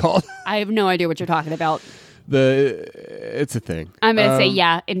whatever it's called. I have no idea what you're talking about. It's a thing. I'm gonna say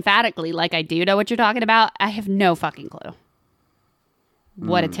yeah, emphatically, like I do know what you're talking about. I have no fucking clue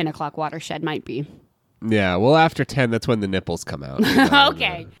what a 10 o'clock watershed might be. Yeah. Well, after 10, that's when the nipples come out. You know?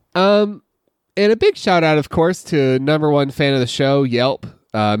 Okay. And a big shout out, of course, to number one fan of the show, Yelp,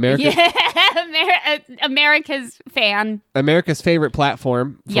 America's America's favorite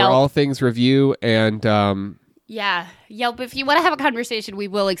platform for Yelp. all things review and Yeah, Yelp. If you want to have a conversation, we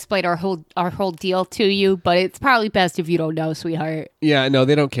will explain our whole deal to you. But it's probably best if you don't know, sweetheart. yeah, no,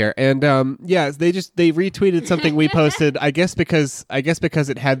 they don't care. And yeah, they retweeted something we posted. I guess because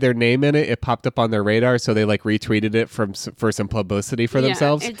it had their name in it, it popped up on their radar, so they like retweeted it for some publicity for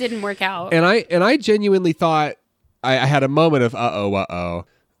themselves. It didn't work out. And I genuinely thought I had a moment of uh-oh.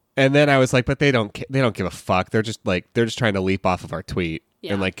 And then I was like, but they don't give a fuck. They're just trying to leap off of our tweet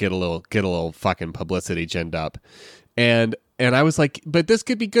and like get a little fucking publicity ginned up. And I was like, but this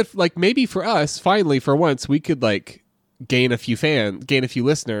could be good. Like maybe for us, finally, for once, we could like gain a few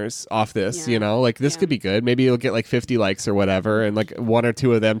listeners off this. Yeah. You know, like this Yeah. could be good. Maybe it'll get like 50 likes or whatever, and like one or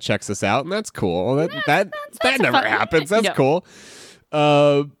two of them checks us out, and that's cool. That never fun- happens. That's No. cool.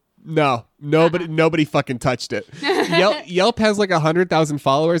 No, nobody fucking touched it. Yelp has like 100,000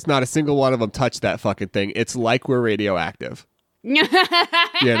 followers. Not a single one of them touched that fucking thing. It's like we're radioactive. You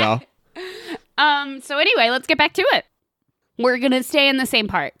know? So anyway, let's get back to it. We're gonna stay in the same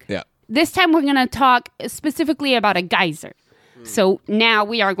park. Yeah. This time we're gonna talk specifically about a geyser. So now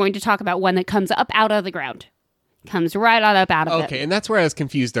we are going to talk about one that comes up out of the ground. Comes right on up out of it. Okay, and that's where I was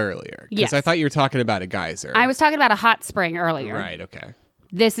confused earlier. Because Yes. I thought you were talking about a geyser. I was talking about a hot spring earlier. Right, okay.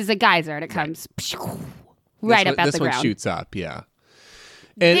 This is a geyser and it comes right up out this the one ground. shoots up, yeah.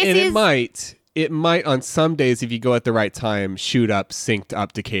 And This it is- might on some days, if you go at the right time, shoot up, synced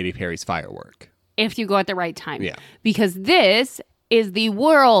up to Katy Perry's Firework. If you go at the right time. Yeah. Because this is the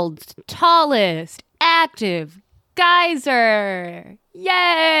world's tallest active geyser.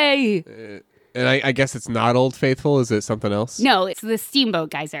 Yay! And I guess it's not Old Faithful. Is it something else? No, it's the Steamboat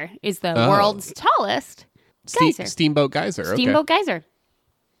Geyser. Is the Oh. world's tallest geyser. Steamboat Geyser. Okay. Steamboat Geyser.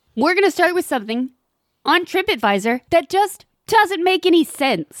 We're going to start with something on TripAdvisor that just doesn't make any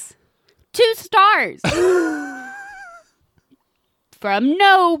sense. 2 stars. From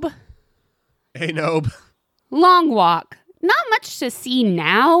Nobe. Hey, Nobe. Long walk. Not much to see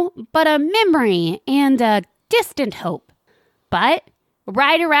now, but a memory and a distant hope. But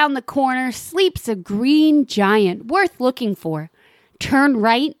right around the corner sleeps a green giant worth looking for. Turn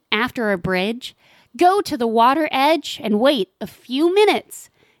right after a bridge, go to the water edge, and wait a few minutes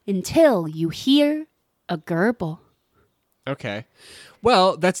until you hear a gerbil. Okay.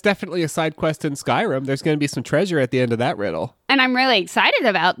 Well, that's definitely a side quest in Skyrim. There's going to be some treasure at the end of that riddle. And I'm really excited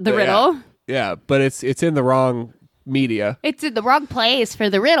about the riddle. Yeah, but it's in the wrong media. It's in the wrong place for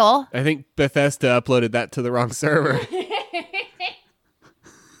the riddle. I think Bethesda uploaded that to the wrong server.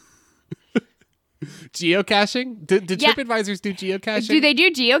 Geocaching? Did Yeah. TripAdvisors do geocaching? Do they do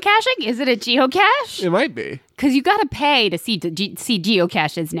geocaching? Is it a geocache? It might be. Because you got to pay to see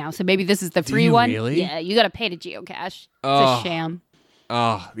geocaches now. So maybe this is the free you one. really? Yeah, you got to pay to geocache. It's Oh. a sham.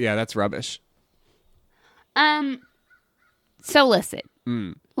 Oh, yeah, that's rubbish. So listen.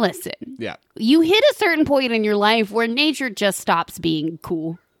 Listen. Yeah. You hit a certain point in your life where nature just stops being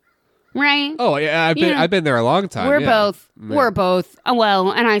cool. Right? Oh, yeah, You know, I've been there a long time. We're yeah. both.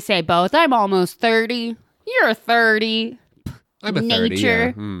 Well, and I say both. I'm almost 30. You're 30. I'm a 30, nature.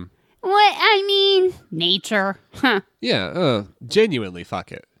 yeah. Hmm. What? I mean, nature. Huh. Yeah, genuinely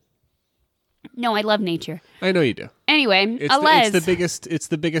fuck it. No, I love nature. I know you do. Anyway, It's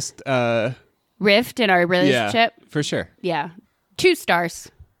the biggest rift in our relationship. Yeah, for sure. Yeah. 2 stars.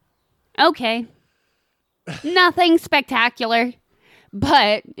 Okay. Nothing spectacular.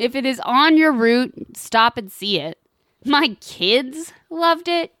 But if it is on your route, stop and see it. My kids loved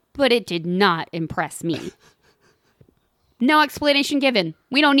it, but it did not impress me. No explanation given.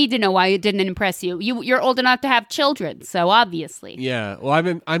 We don't need to know why it didn't impress you. You're old enough to have children, so obviously. Yeah.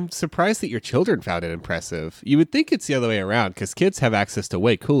 Well, I'm surprised that your children found it impressive. You would think it's the other way around because kids have access to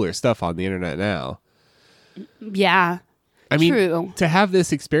way cooler stuff on the internet now. Yeah. I mean, True. to have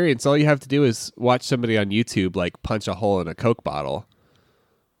this experience, all you have to do is watch somebody on YouTube like punch a hole in a Coke bottle.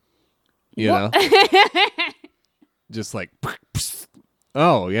 You know? Just like,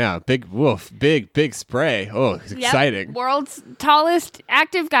 Oh, yeah. Big woof. Big spray. Oh, it's Yep. exciting. World's tallest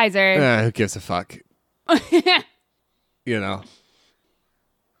active geyser. Who gives a fuck? You know.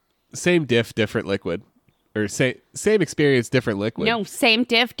 Same diff, different liquid. Or same experience, different liquid. No, same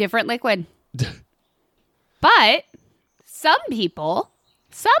diff, different liquid. But some people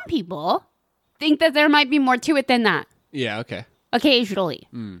think that there might be more to it than that. Yeah, okay. Occasionally.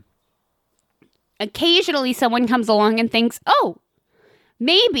 Occasionally someone comes along and thinks, oh,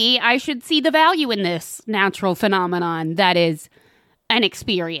 maybe I should see the value in this natural phenomenon that is an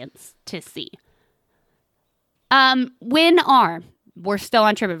experience to see. We're still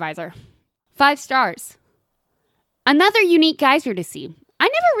on TripAdvisor. 5 stars. Another unique geyser to see. I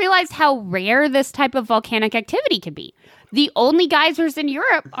never realized how rare this type of volcanic activity can be. The only geysers in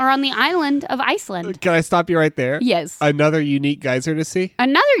Europe are on the island of Iceland. Can I stop you right there? Yes. Another unique geyser to see?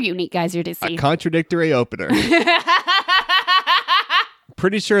 Another unique geyser to see. A contradictory opener.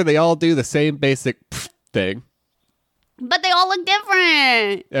 Pretty sure they all do the same basic thing. But they all look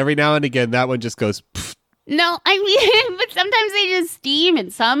different. Every now and again, that one just goes. No, I mean, but sometimes they just steam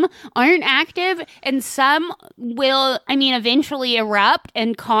and some aren't active and some will, eventually erupt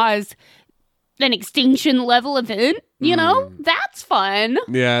and cause an extinction level event. You know, that's fun.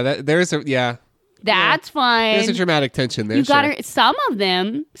 Yeah, that's fun. There's a dramatic tension there. You gotta, some of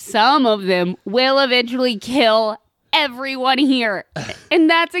them will eventually kill everyone here. And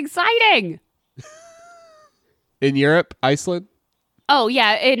that's exciting. In Europe, Iceland? Oh,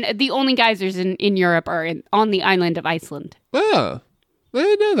 yeah. And the only geysers in Europe are on the island of Iceland. Oh, I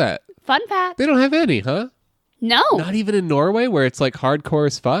didn't know that. Fun fact. They don't have any, huh? No. Not even in Norway where it's like hardcore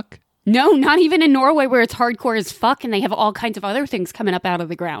as fuck? No, not even in Norway where it's hardcore as fuck and they have all kinds of other things coming up out of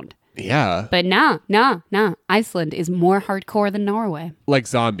the ground. Yeah. But nah. Iceland is more hardcore than Norway. Like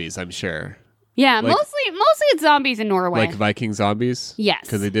zombies, I'm sure. Yeah, Like- mostly it's zombies in Norway. Like Viking zombies? Yes.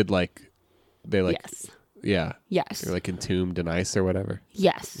 Because they Yes. Yeah. Yes. They're like entombed in ice or whatever.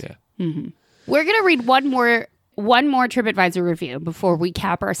 Yes. Yeah. We're going to read one more TripAdvisor review before we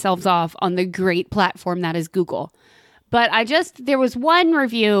cap ourselves off on the great platform that is Google. But there was one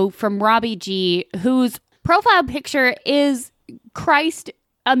review from Robbie G, whose profile picture is Christ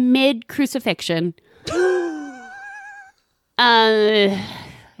amid crucifixion. The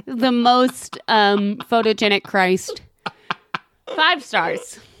most photogenic Christ. 5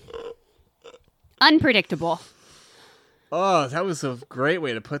 stars. Unpredictable. Oh, that was a great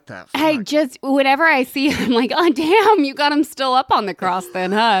way to put that. Whenever I see him, I'm like, oh, damn, you got him still up on the cross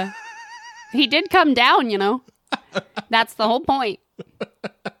then, huh? He did come down, you know. That's the whole point.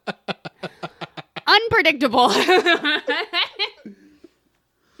 Unpredictable.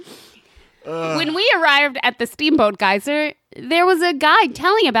 When we arrived at the Steamboat Geyser, there was a guide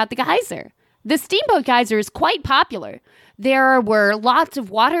telling about the geyser. The Steamboat Geyser is quite popular. There were lots of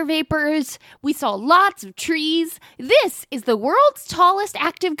water vapors. We saw lots of trees. This is the world's tallest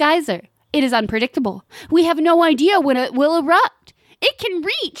active geyser. It is unpredictable. We have no idea when it will erupt. It can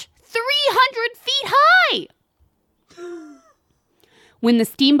reach 300 feet high. When the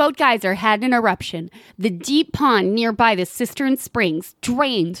Steamboat Geyser had an eruption, the deep pond nearby the Cistern Springs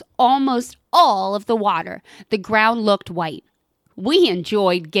drained almost all of the water. The ground looked white. We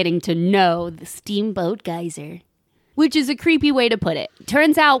enjoyed getting to know the Steamboat Geyser, which is a creepy way to put it.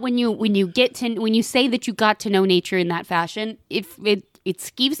 Turns out when you say that you got to know nature in that fashion, it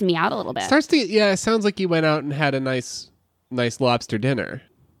skeeves me out a little bit. It sounds like you went out and had a nice lobster dinner.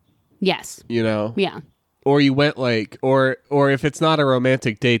 Yes. You know? Yeah. Or you went or if it's not a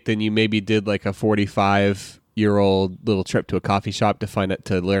romantic date, then you maybe did like a 45-year-old little trip to a coffee shop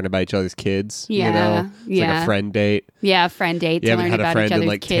to learn about each other's kids. Yeah, you know? It's like a friend date. Yeah, a friend date. You to haven't learn had a about friend each in other's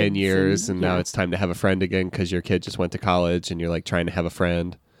like 10 kids years, and now it's time to have a friend again because your kid just went to college, and you're like trying to have a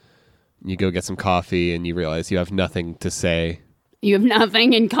friend. You go get some coffee, and you realize you have nothing to say. You have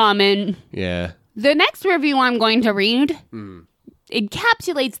nothing in common. Yeah. The next review I'm going to read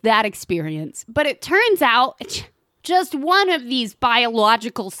encapsulates that experience, but it turns out just one of these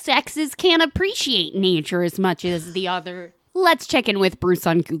biological sexes can't appreciate nature as much as the other. Let's check in with Bruce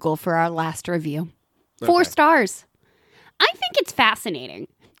on Google for our last review. 4 stars. I think it's fascinating.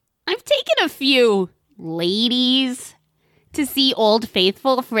 I've taken a few ladies to see Old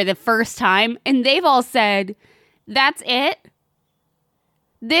Faithful for the first time, and they've all said, that's it?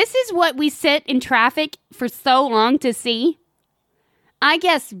 This is what we sit in traffic for so long to see? I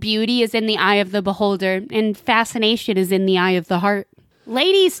guess beauty is in the eye of the beholder, and fascination is in the eye of the heart.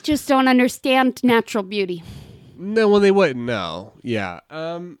 Ladies just don't understand natural beauty. No, well, they wouldn't know. Yeah.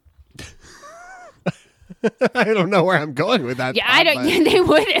 I don't know where I'm going with that. Yeah, I don't. They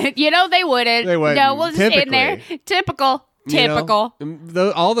wouldn't. They wouldn't. They wouldn't. No, we'll just stand there. Typical. You know? Typical.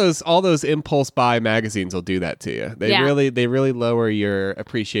 All those impulse buy magazines will do that to you. They Yeah. really lower your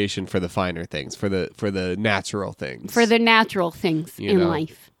appreciation for the finer things, for the natural things. For the natural things You in know.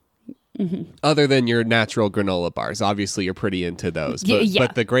 life. Other than your natural granola bars. Obviously, you're pretty into those. But, Yeah.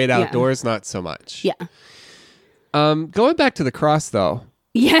 but the great outdoors, not so much. Yeah. Going back to the cross, though.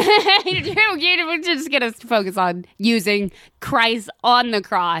 Yeah, we're just gonna focus on using Christ on the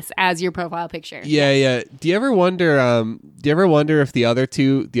cross as your profile picture. Yeah. Do you ever wonder? If the other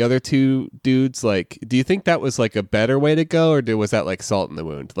two dudes, like, do you think that was like a better way to go, or was that like salt in the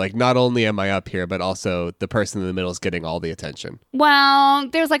wound? Like, not only am I up here, but also the person in the middle is getting all the attention. Well,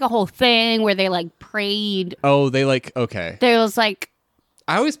 there's like a whole thing where they like prayed. Oh, they like okay. There was like,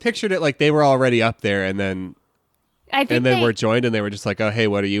 I always pictured it like they were already up there, and then I think we're joined, and they were just like, oh, hey,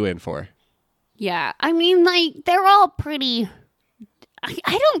 what are you in for? Yeah, I mean, like, they're all pretty.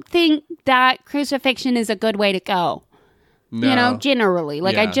 I don't think that crucifixion is a good way to go. No. You know, generally,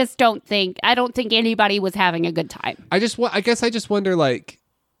 like, Yeah. I don't think anybody was having a good time. I guess I just wonder, like,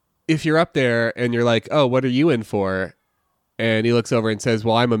 if you're up there and you're like, oh, what are you in for? And he looks over and says,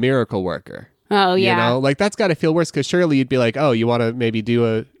 well, I'm a miracle worker. Oh yeah, You know, like that's got to feel worse because surely you'd be like, oh, you want to maybe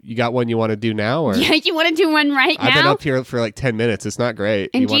you got one you want to do now? Or yeah. You want to do one right I've been now? up here for like 10 minutes. It's not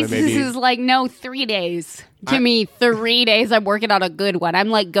great. And you wanna Jesus is like, no, 3 days. Give me 3 days. I'm working on a good one. I'm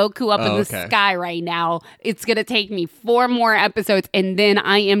like Goku up in the okay. sky right now. It's going to take me 4 more episodes, and then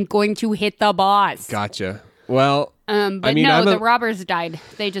I am going to hit the boss. Gotcha. Well, But I mean, no, I'm the robbers died.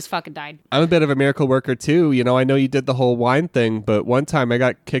 They just fucking died. I'm a bit of a miracle worker too. You know, I know you did the whole wine thing, but one time I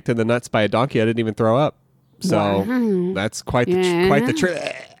got kicked in the nuts by a donkey. I didn't even throw up. So that's quite the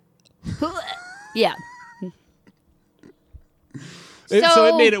trick. Yeah. So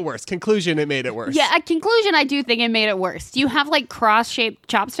it made it worse. Conclusion, it made it worse. Yeah, at conclusion, I do think it made it worse. Do you have like cross-shaped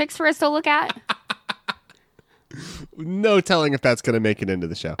chopsticks for us to look at? No telling if that's going to make it into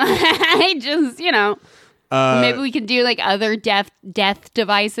the show. I just, maybe we can do like other death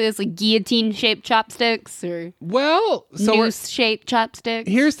devices, like guillotine-shaped chopsticks or Well, so noose-shaped chopsticks,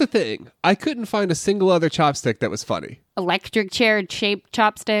 here's the thing. I couldn't find a single other chopstick that was funny. electric chair-shaped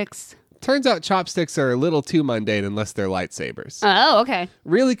chopsticks. Turns out chopsticks are a little too mundane unless they're lightsabers. Oh, okay.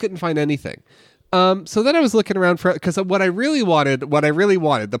 Really couldn't find anything. So then I was looking around for, because what I really wanted, the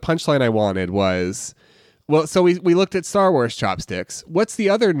punchline I wanted was, well, so we looked at Star Wars chopsticks. What's the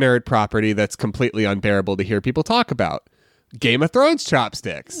other nerd property that's completely unbearable to hear people talk about? Game of Thrones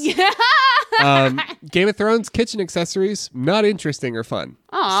chopsticks. Game of Thrones kitchen accessories, not interesting or fun.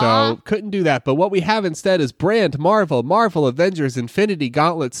 Aw. So couldn't do that. But what we have instead is brand Marvel Avengers Infinity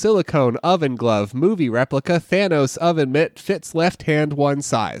Gauntlet silicone oven glove, movie replica, Thanos oven mitt, fits left hand one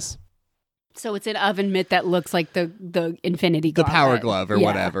size. So it's an oven mitt that looks like the Infinity The Gauntlet. Power Glove or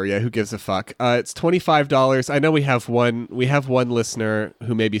whatever. Yeah, who gives a fuck? It's $25. I know we have one listener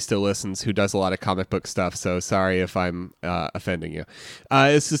who maybe still listens who does a lot of comic book stuff, so sorry if I'm offending you.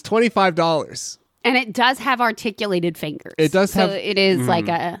 This is $25. And it does have articulated fingers. It does have- So it is like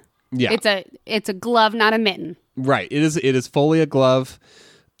a Yeah. It's a glove, not a mitten. Right. It is fully a glove.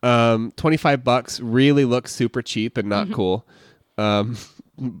 $25 really looks super cheap and not cool.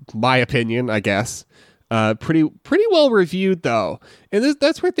 My opinion, I guess. Pretty well reviewed though. And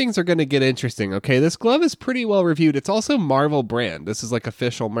that's where things are going to get interesting. Okay, this glove is pretty well reviewed. It's also Marvel brand. This is like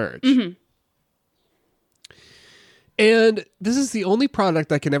official merch. And this is the only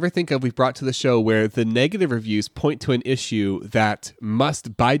product I can ever think of we've brought to the show where the negative reviews point to an issue that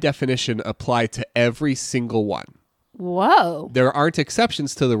must, by definition, apply to every single one. Whoa. There aren't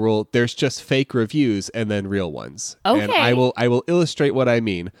exceptions to the rule. There's just fake reviews and then real ones. Okay. And I will illustrate what I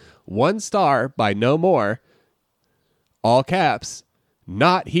mean. 1 star by no more, all caps,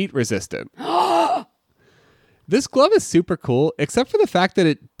 not heat resistant. This glove is super cool, except for the fact that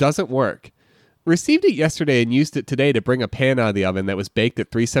it doesn't work. Received it yesterday and used it today to bring a pan out of the oven that was baked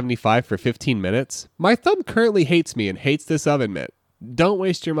at 375 for 15 minutes. My thumb currently hates me and hates this oven mitt. Don't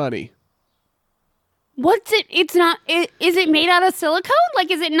waste your money. What's it? It's not. Is it made out of silicone?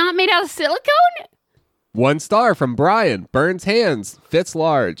 Like, is it not made out of silicone? 1 star from Brian. Burns hands. Fits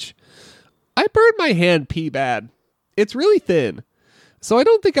large. I burned my hand pee bad. It's really thin. So I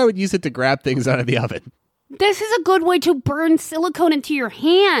don't think I would use it to grab things out of the oven. This is a good way to burn silicone into your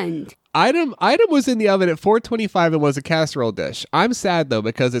hand. Item was in the oven at 425 and was a casserole dish. I'm sad though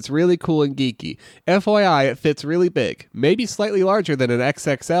because it's really cool and geeky. FYI, it fits really big. Maybe slightly larger than an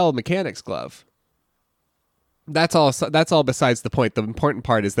XXL mechanics glove. That's all besides the point. The important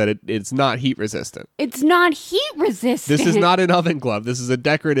part is that it's not heat resistant. It's not heat resistant. This is not an oven glove. This is a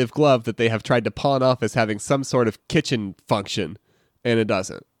decorative glove that they have tried to pawn off as having some sort of kitchen function, and it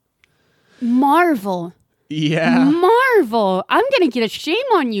doesn't. Marvel. Yeah. Marvel, I'm going to get a shame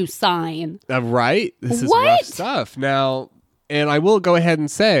on you sign. Right? This is What? rough stuff. Now, and I will go ahead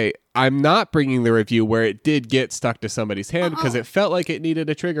and say, I'm not bringing the review where it did get stuck to somebody's hand because it felt like it needed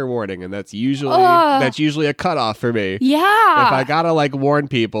a trigger warning, and that's usually a cutoff for me. Yeah. If I gotta like warn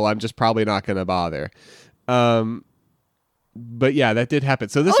people, I'm just probably not gonna bother. But yeah, that did happen.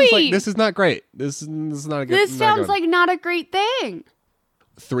 So this is not great. This is not a good. This sounds like not a great thing.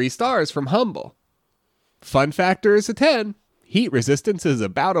 3 stars from Humble. Fun factor is a 10. Heat resistance is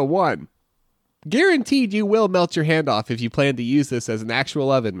about a 1. Guaranteed you will melt your hand off if you plan to use this as an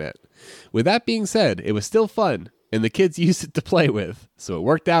actual oven mitt. With that being said, it was still fun, and the kids used it to play with, so it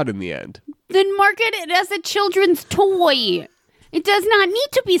worked out in the end. Then market it as a children's toy. It does not need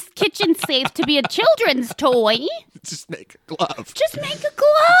to be kitchen safe to be a children's toy. Just make a glove. Just make a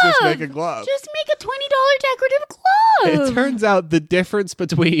glove. Just make a glove. Just make a $20 decorative glove. It turns out the difference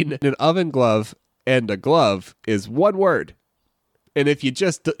between an oven glove and a glove is 1 word. And if you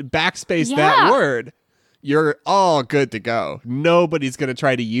just backspace that word, you're all good to go. Nobody's going to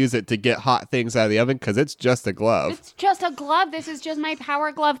try to use it to get hot things out of the oven because it's just a glove. It's just a glove. This is just my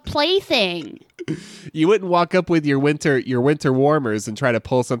Power Glove plaything. You wouldn't walk up with your winter warmers and try to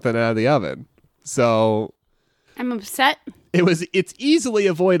pull something out of the oven. So I'm upset. It's easily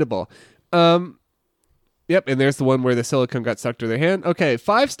avoidable. Yep, and there's the one where the silicone got stuck to their hand. Okay,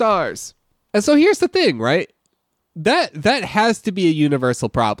 5 stars. And so here's the thing, right? That has to be a universal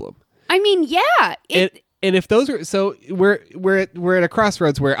problem. I mean, yeah. And if those are so, we're at a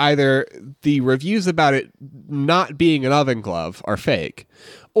crossroads where either the reviews about it not being an oven glove are fake,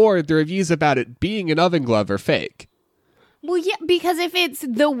 or the reviews about it being an oven glove are fake. Well, yeah, because if it's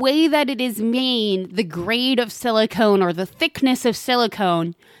the way that it is made, the grade of silicone or the thickness of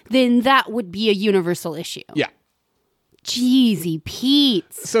silicone, then that would be a universal issue. Yeah. Jeezy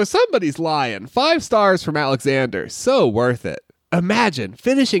Pete's. So somebody's lying. 5 stars from Alexander. So worth it. Imagine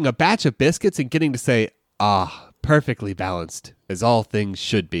finishing a batch of biscuits and getting to say, perfectly balanced, as all things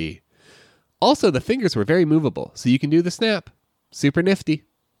should be. Also, the fingers were very movable, so you can do the snap. Super nifty.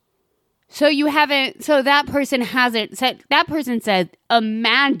 So that person hasn't said, that person said,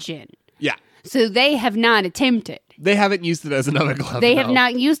 imagine. Yeah. So they have not attempted. They haven't used it as an oven glove. They have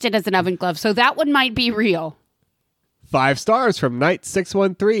not used it as an oven glove, so that one might be real. 5 stars from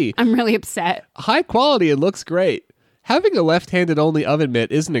Knight613. I'm really upset. High quality and looks great. Having a left-handed only oven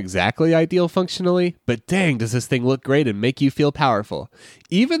mitt isn't exactly ideal functionally, but dang does this thing look great and make you feel powerful.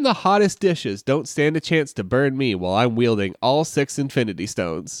 Even the hottest dishes don't stand a chance to burn me while I'm wielding all 6 infinity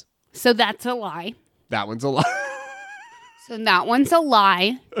stones. So that's a lie. That one's a lie. So that one's a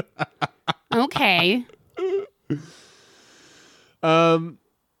lie. Okay.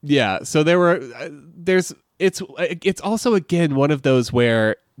 Yeah, so it's also again one of those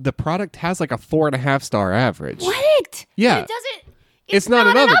where the product has like a 4.5 star average. What? Yeah. But it doesn't. It's not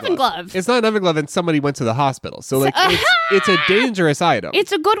an oven glove. It's not an oven glove, and somebody went to the hospital. So like, it's a dangerous item.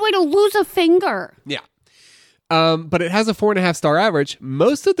 It's a good way to lose a finger. Yeah. But it has a 4.5 star average.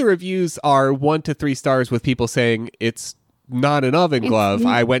 Most of the reviews are 1 to 3 stars with people saying it's not an oven glove.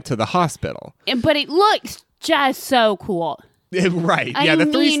 I went to the hospital. But it looks just so cool. Right. Yeah, the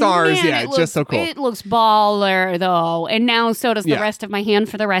 3 stars. Man, yeah, it's just so cool. It looks baller, though. And now so does the rest of my hand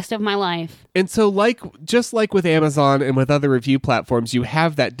for the rest of my life. And so just like with Amazon and with other review platforms, you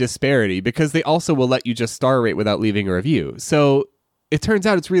have that disparity because they also will let you just star rate without leaving a review. So it turns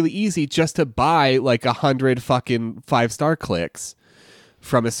out it's really easy just to buy like 100 fucking 5-star clicks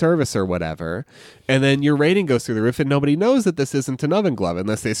from a service or whatever, and then your rating goes through the roof and nobody knows that this isn't an oven glove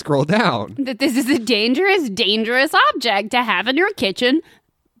unless they scroll down. That this is a dangerous, dangerous object to have in your kitchen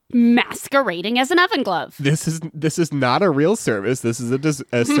masquerading as an oven glove. This is not a real service. This is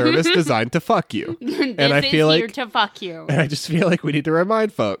a service designed to fuck you. And I feel here to fuck you. And I just feel like we need to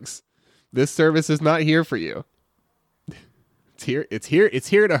remind folks, this service is not here for you. It's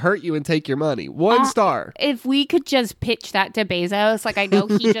here to hurt you and take your money. 1 star. If we could just pitch that to Bezos, like I know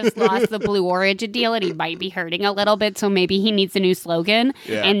he just lost the Blue Origin deal and he might be hurting a little bit, so maybe he needs a new slogan.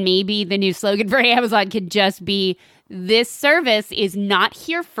 Yeah. And maybe the new slogan for Amazon could just be, this service is not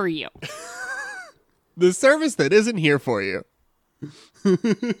here for you. The service that isn't here for you.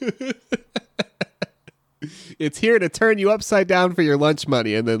 It's here to turn you upside down for your lunch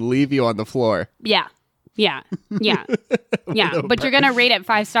money and then leave you on the floor. Yeah. Yeah. But you're going to rate it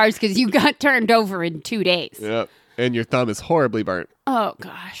 5 stars because you got turned over in 2 days. Yep. And your thumb is horribly burnt. Oh,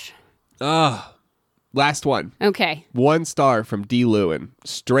 gosh. Last one. Okay. 1 star from D. Lewin.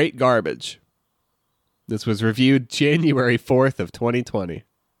 Straight garbage. This was reviewed January 4th of 2020.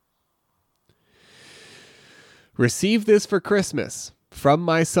 Receive this for Christmas from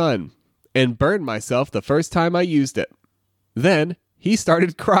my son. and burned myself the first time I used it. Then he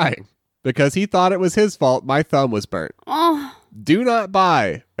started crying because he thought it was his fault my thumb was burnt. Oh, Do not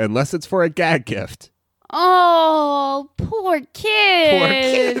buy unless it's for a gag gift. oh, poor kid. Poor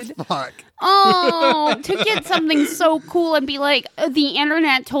kid. Fuck. Oh, to get something so cool and be like, the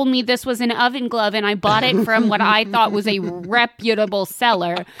internet told me this was an oven glove and I bought it from what I thought was a reputable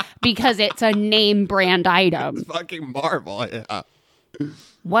seller because it's a name brand item. Fucking marvel. Yeah.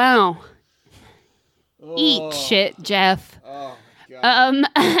 Wow. Eat shit, Jeff. Oh, God.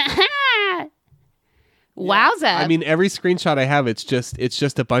 Wowza. I mean, every screenshot I have, it's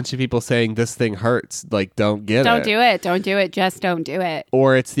just a bunch of people saying this thing hurts. Like, don't get Don't it. do it. Don't do it. Just don't do it.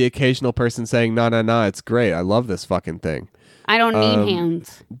 Or it's the occasional person saying, no, it's great. I love this fucking thing. I don't need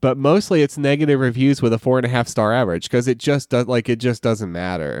hands. But mostly it's negative reviews with a 4.5 star average because it just doesn't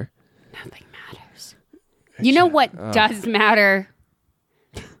matter. Nothing matters. You know what does matter?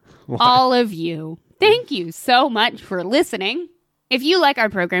 All of you. Thank you so much for listening. If you like our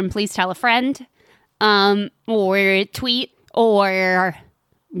program, please tell a friend, or tweet, or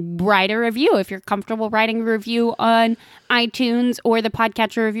write a review if you're comfortable writing a review on iTunes or the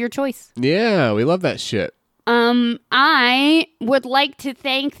podcatcher of your choice. Yeah, we love that shit. I would like to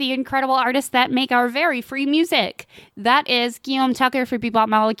thank the incredible artists that make our very free music. That is Guillaume Tucker for Bebop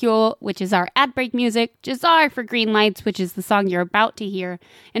Molecule, which is our ad break music, Jazar for Green Lights, which is the song you're about to hear,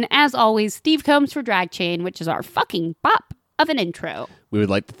 and as always, Steve Combs for Drag Chain, which is our fucking bop of an intro. We would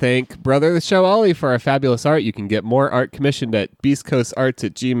like to thank brother of the show, Ollie, for our fabulous art. You can get more art commissioned at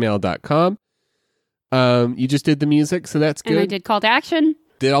beastcoastarts@gmail.com. You just did the music, so that's good. And I did Call to Action.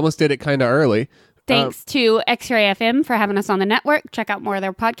 Almost did it kind of early. Thanks to X-Ray FM for having us on the network. Check out more of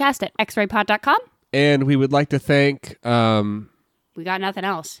their podcast at xraypod.com. And we would like to thank... we got nothing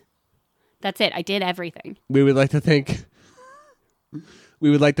else. That's it. I did everything. We would like to thank... We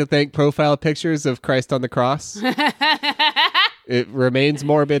would like to thank Profile Pictures of Christ on the Cross. It remains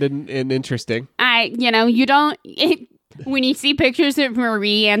morbid and interesting. When you see pictures of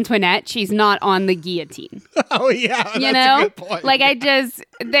Marie Antoinette, she's not on the guillotine. Oh yeah, that's a good point.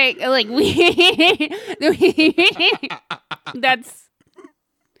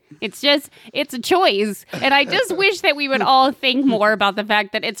 It's a choice. And I just wish that we would all think more about the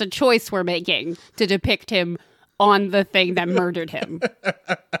fact that it's a choice we're making to depict him on the thing that murdered him.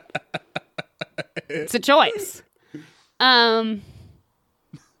 It's a choice. On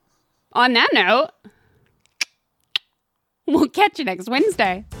that note, we'll catch you next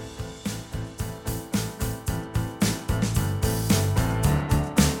Wednesday.